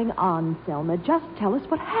 stop carrying on, Selma. Just tell us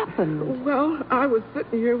what happened. Well, I was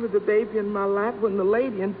sitting here with the baby in my lap when the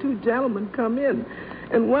lady and two gentlemen come in.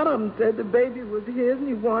 And one of them said the baby was his and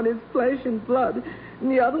he wanted his flesh and blood.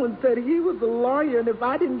 And the other one said he was a lawyer and if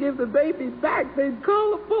I didn't give the baby back, they'd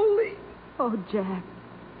call the police. Oh, Jack.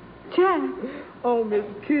 Jack. Oh, Miss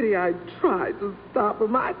Kitty, I tried to stop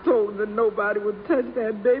them. I told them that nobody would touch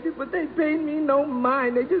that baby, but they paid me no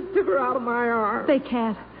mind. They just took her out of my arms. They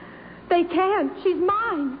can't. They can't. She's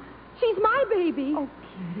mine. She's my baby. Oh,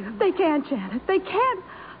 Kitty. They can't, Janet. They can't.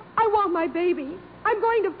 I want my baby. I'm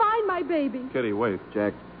going to find my baby. Kitty, wait.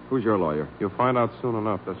 Jack, who's your lawyer? You'll find out soon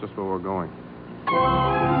enough. That's just where we're going.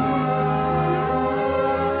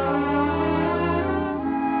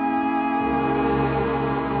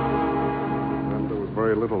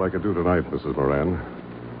 little I could do tonight, Mrs. Moran.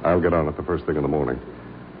 I'll get on it the first thing in the morning.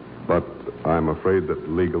 But I'm afraid that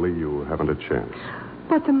legally you haven't a chance.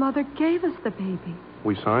 But the mother gave us the baby.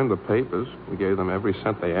 We signed the papers. We gave them every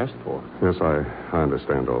cent they asked for. Yes, I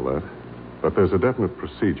understand all that. But there's a definite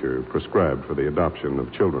procedure prescribed for the adoption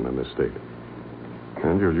of children in this state.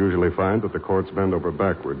 And you'll usually find that the courts bend over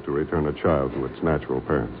backward to return a child to its natural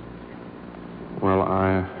parents. Well,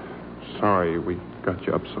 sorry we got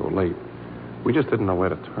you up so late. We just didn't know where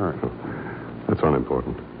to turn. That's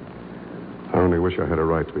unimportant. I only wish I had a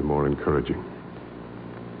right to be more encouraging.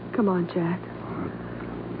 Come on, Jack.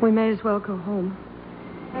 We may as well go home.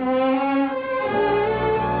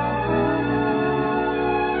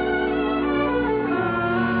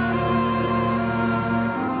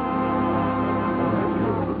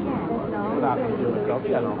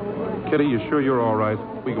 Kitty, you sure you're all right?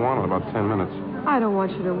 We go on in about 10 minutes. I don't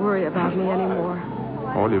want you to worry about me anymore.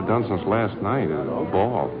 All you've done since last night is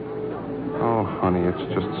ball. Oh, honey,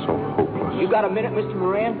 it's just so hopeless. You got a minute, Mr.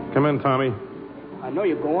 Moran? Come in, Tommy. I know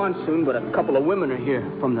you go on soon, but a couple of women are here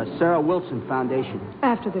from the Sarah Wilson Foundation.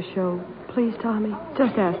 After the show, please, Tommy.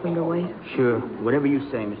 Just ask them to wait. Sure. Whatever you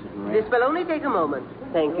say, Mrs. Moran. This will only take a moment.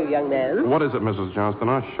 Thank you, young man. What is it, Mrs. Johnston?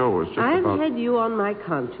 Our show is just I've about... had you on my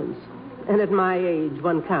conscience. And at my age,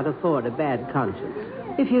 one can't afford a bad conscience.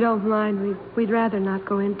 If you don't mind, we'd rather not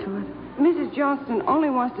go into it. Mrs. Johnston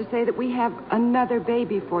only wants to say that we have another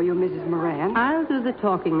baby for you, Mrs. Moran. I'll do the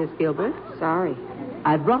talking, Miss Gilbert. Sorry.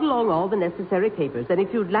 I've brought along all the necessary papers, and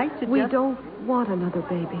if you'd like to We don't want another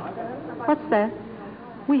baby. What's that?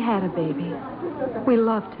 We had a baby. We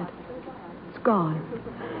loved it. It's gone.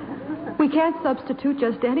 We can't substitute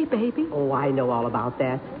just any baby. Oh, I know all about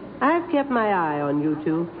that. I've kept my eye on you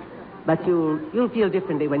two. But you'll feel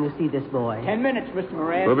differently when you see this boy. 10 minutes, Mr.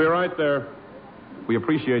 Moran. We'll be right there. We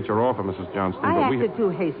appreciate your offer, Mrs. Johnston, I but acted too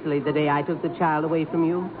hastily the day I took the child away from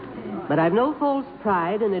you. But I've no false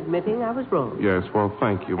pride in admitting I was wrong. Yes, well,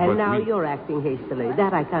 thank you, And but now you're acting hastily.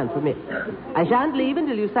 That I can't permit. I shan't leave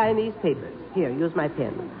until you sign these papers. Here, use my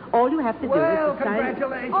pen. All you have to do is to sign...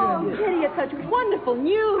 congratulations. Oh, Kitty, it's such wonderful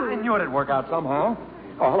news. I knew it'd work out somehow.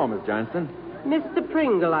 Oh, hello, Miss Johnston. Mr.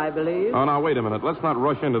 Pringle, I believe. Oh, now, wait a minute. Let's not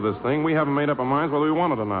rush into this thing. We haven't made up our minds whether we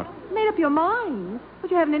want it or not. Made up your mind?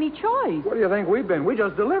 But you haven't any choice. Where do you think we've been? We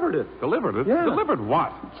just delivered it. Delivered it? Yeah. Delivered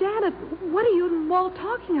what? Janet, what are you and Walt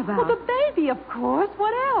talking about? Well, the baby, of course.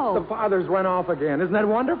 What else? The fathers went off again. Isn't that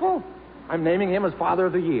wonderful? I'm naming him as Father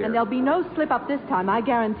of the Year. And there'll be no slip-up this time, I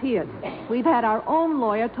guarantee it. We've had our own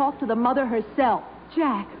lawyer talk to the mother herself.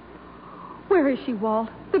 Jack, where is she, Walt?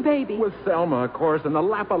 The baby. With Selma, of course, in the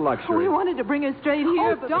lap of luxury. We wanted to bring her straight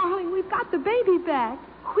here, Oh, darling, we've got the baby back.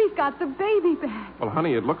 We've got the baby back. Well,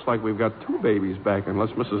 honey, it looks like we've got two babies back,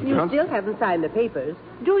 unless Mrs. You Johnston... still haven't signed the papers.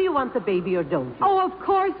 Do you want the baby or don't you? Oh, of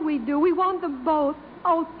course we do. We want them both.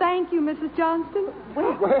 Oh, thank you, Mrs. Johnston.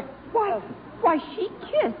 Why, she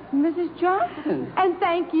kissed Mrs. Johnston. And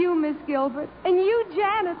thank you, Miss Gilbert. And you,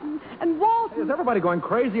 Janet, and Walt. Is everybody going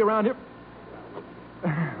crazy around here?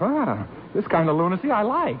 This kind of lunacy I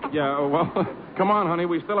like. Yeah, well, come on, honey.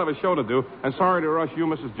 We still have a show to do. And sorry to rush you,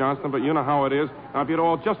 Mrs. Johnston, but you know how it is. Now, if you'd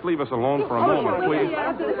all just leave us alone for a moment, please.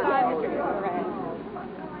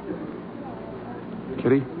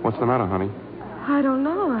 Kitty, what's the matter, honey? I don't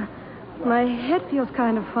know. My head feels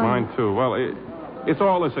kind of funny. Mine, too. Well, it's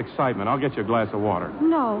all this excitement. I'll get you a glass of water.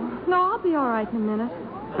 No, I'll be all right in a minute.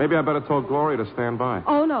 Maybe I better tell Gloria to stand by.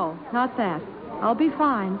 Oh, no, not that. I'll be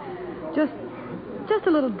fine. Just a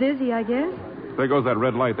little dizzy, I guess. There goes that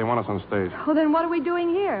red light. They want us on stage. Oh, then what are we doing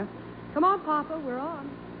here? Come on, Papa, we're on.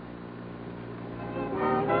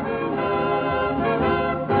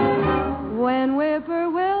 When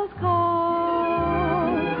whippoorwills call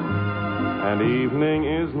and evening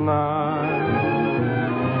is nigh,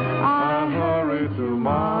 I hurry to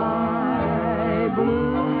my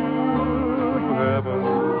blue heaven.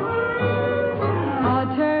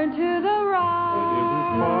 I'll turn to the right. It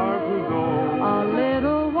isn't far to go. A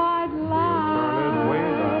little white light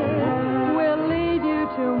will lead you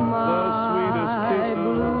to my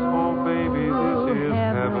blue Oh, baby, this is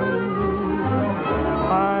heaven.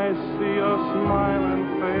 I see a smiling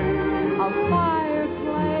face. A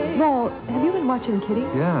fireplace. Well, have you been watching Kitty?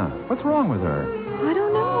 Yeah. What's wrong with her? I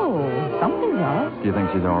don't know. Something's up. Do you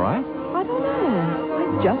think she's all right? I don't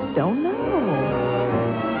know. I just don't know.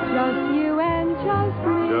 Just you and just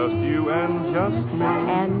me. Just you and just me.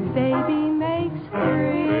 And baby makes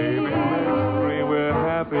three. Baby makes three. We're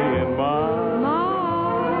happy in my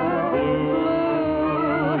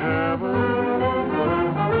blue heaven.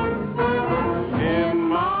 In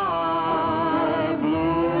my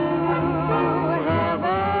blue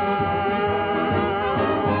heaven.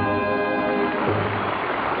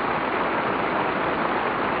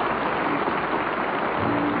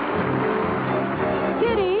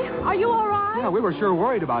 Yeah, we were sure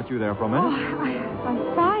worried about you there for a minute.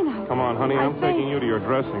 I'm fine. Come on, honey. I'm taking you to your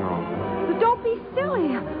dressing room. But don't be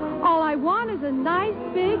silly. All I want is a nice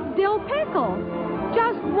big dill pickle.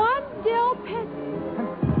 Just one dill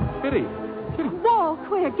pickle. Kitty. Whoa,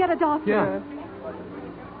 quick, get a doctor. Yeah.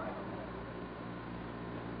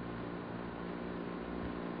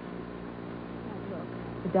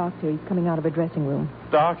 The doctor, he's coming out of her dressing room.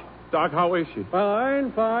 Doc, how is she?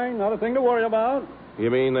 Fine. Not a thing to worry about. You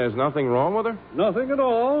mean there's nothing wrong with her? Nothing at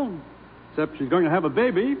all. Except she's going to have a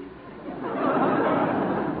baby.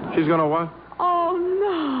 She's gonna what? Oh,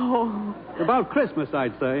 no. About Christmas,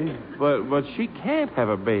 I'd say. But she can't have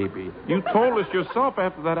a baby. You told us yourself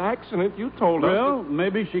after that accident. You told us. Well,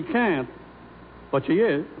 maybe she can't. But she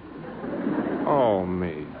is. Oh,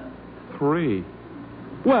 me. 3.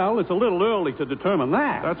 Well, it's a little early to determine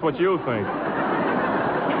that. That's what you think.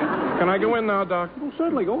 Can I go in now, Doc? Well,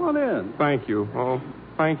 certainly. Go on in. Thank you. Oh,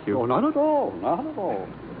 thank you. Oh, not at all. Not at all.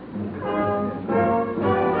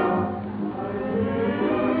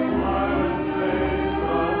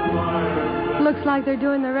 Looks like they're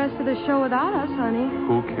doing the rest of the show without us, honey.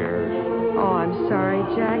 Who cares? Oh, I'm sorry,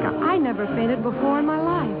 Jack. I never fainted before in my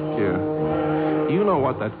life. Yeah. You know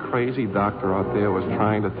what that crazy doctor out there was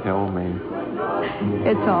trying to tell me?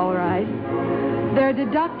 It's all right. They're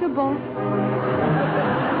deductible.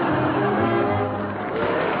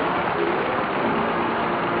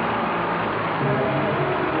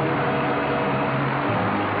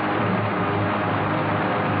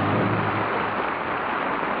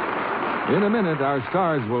 In a minute, our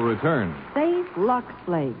stars will return. Safe Lux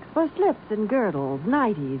Flakes for slips and girdles,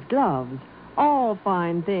 nighties, gloves. All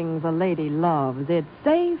fine things a lady loves. It's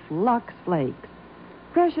Safe Lux Flakes.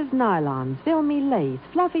 Precious nylons, filmy lace,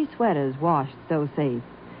 fluffy sweaters washed so safe.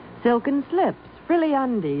 Silken slips, frilly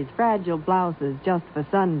undies, fragile blouses just for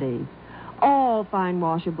Sundays. All fine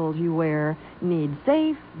washables you wear need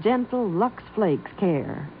safe, gentle Lux Flakes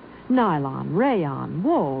care. Nylon, rayon,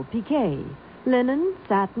 wool, piqué, linen,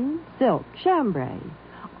 satin, silk, chambray.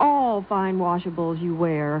 All fine washables you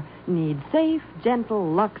wear need safe,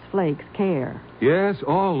 gentle Lux Flakes care. Yes,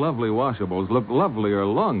 all lovely washables look lovelier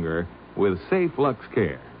longer with Safe Lux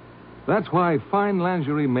Care. That's why fine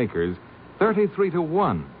lingerie makers 33 to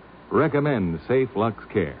 1 recommend Safe Lux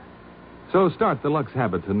Care. So start the Lux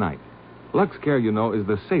habit tonight. Lux Care, you know, is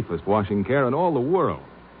the safest washing care in all the world.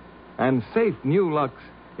 And Safe New Lux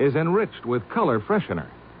is enriched with color freshener,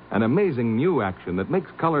 an amazing new action that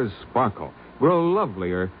makes colors sparkle, grow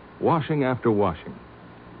lovelier washing after washing.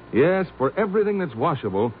 Yes, for everything that's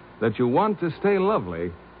washable that you want to stay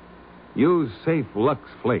lovely, use Safe Lux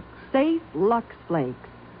Flakes. Safe Lux Flakes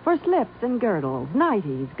for slips and girdles,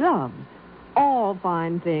 nighties, gloves. All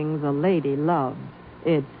fine things a lady loves.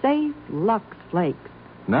 It's Safe Lux Flakes.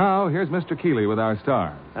 Now, here's Mr. Keeley with our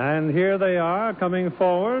stars. And here they are coming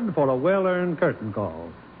forward for a well-earned curtain call.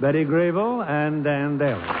 Betty Grable and Dan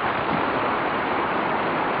Daly.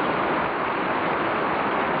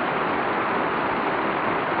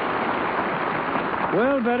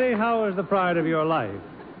 Well, Betty, how is the pride of your life?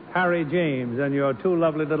 Harry James and your 2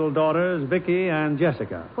 lovely little daughters, Vicky and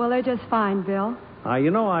Jessica. Well, they're just fine, Bill.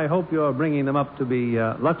 I hope you're bringing them up to be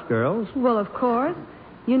Lux girls. Well, of course.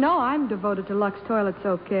 You know I'm devoted to Lux toilet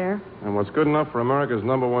soap care. And what's good enough for America's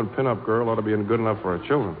 #1 pinup girl ought to be good enough for her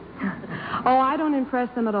children. Oh, I don't impress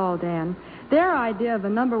them at all, Dan. Their idea of the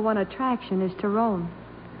 #1 attraction is Tyrone.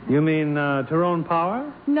 You mean Tyrone Power?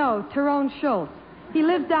 No, Tyrone Schultz. He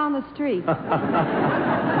lives down the street.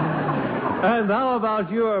 And how about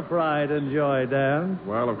your pride and joy, Dan?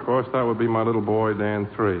 Well, of course, that would be my little boy, Dan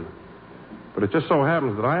 3. But it just so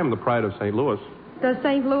happens that I am the pride of St. Louis. Does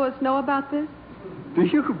St. Louis know about this? Do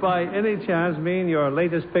you, by any chance, mean your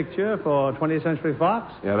latest picture for 20th Century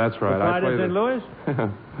Fox? Yeah, that's right. The Pride of St. Louis?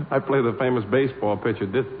 I play the famous baseball pitcher,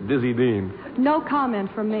 Dizzy Dean. No comment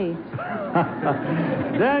from me.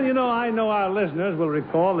 Dan, I know our listeners will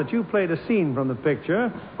recall that you played a scene from the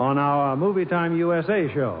picture on our Movie Time USA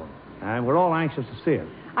show. And we're all anxious to see it.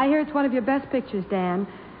 I hear it's one of your best pictures, Dan.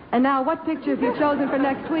 And now, what picture have you chosen for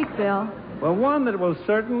next week, Bill? Well, one that will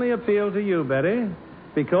certainly appeal to you, Betty,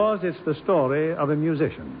 because it's the story of a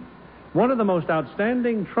musician. One of the most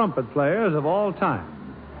outstanding trumpet players of all time.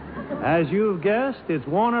 As you've guessed, it's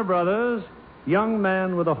Warner Brothers' Young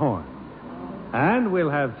Man with a Horn. And we'll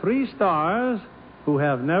have 3 stars who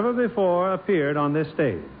have never before appeared on this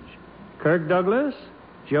stage. Kirk Douglas,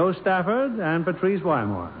 Joe Stafford, and Patrice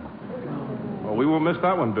Wymore. Well, we won't miss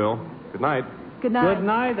that one, Bill. Good night. Good night. Good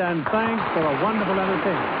night, and thanks for a wonderful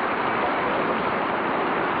entertainment.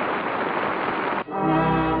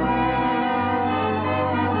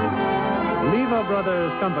 Lever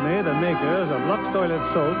Brothers Company, the makers of Lux Toilet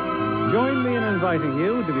Soap, join me in inviting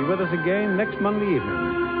you to be with us again next Monday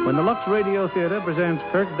evening when the Lux Radio Theater presents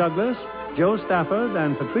Kirk Douglas, Joe Stafford,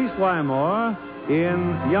 and Patrice Wymore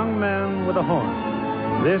in Young Men with a Horn.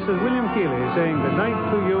 This is William Keighley saying good night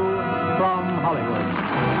to you from Hollywood.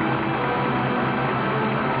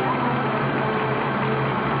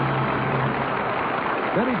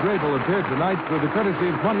 Betty Grable appeared tonight through the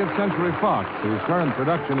courtesy of 20th Century Fox, whose current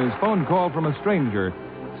production is Phone Call from a Stranger,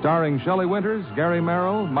 starring Shelley Winters, Gary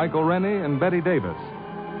Merrill, Michael Rennie, and Betty Davis.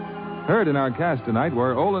 Heard in our cast tonight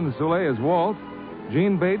were Olin Soule as Walt,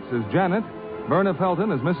 Jean Bates as Janet, Verna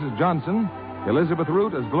Felton as Mrs. Johnson, Elizabeth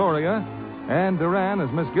Root as Gloria, Anne Duran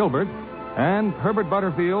as Miss Gilbert, and Herbert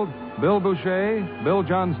Butterfield, Bill Boucher, Bill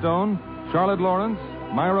Johnstone, Charlotte Lawrence,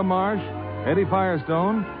 Myra Marsh, Eddie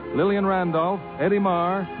Firestone, Lillian Randolph, Eddie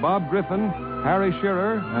Marr, Bob Griffin, Harry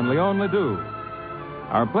Shearer, and Leon Ledoux.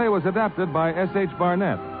 Our play was adapted by S.H.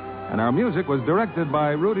 Barnett, and our music was directed by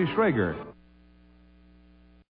Rudy Schrager.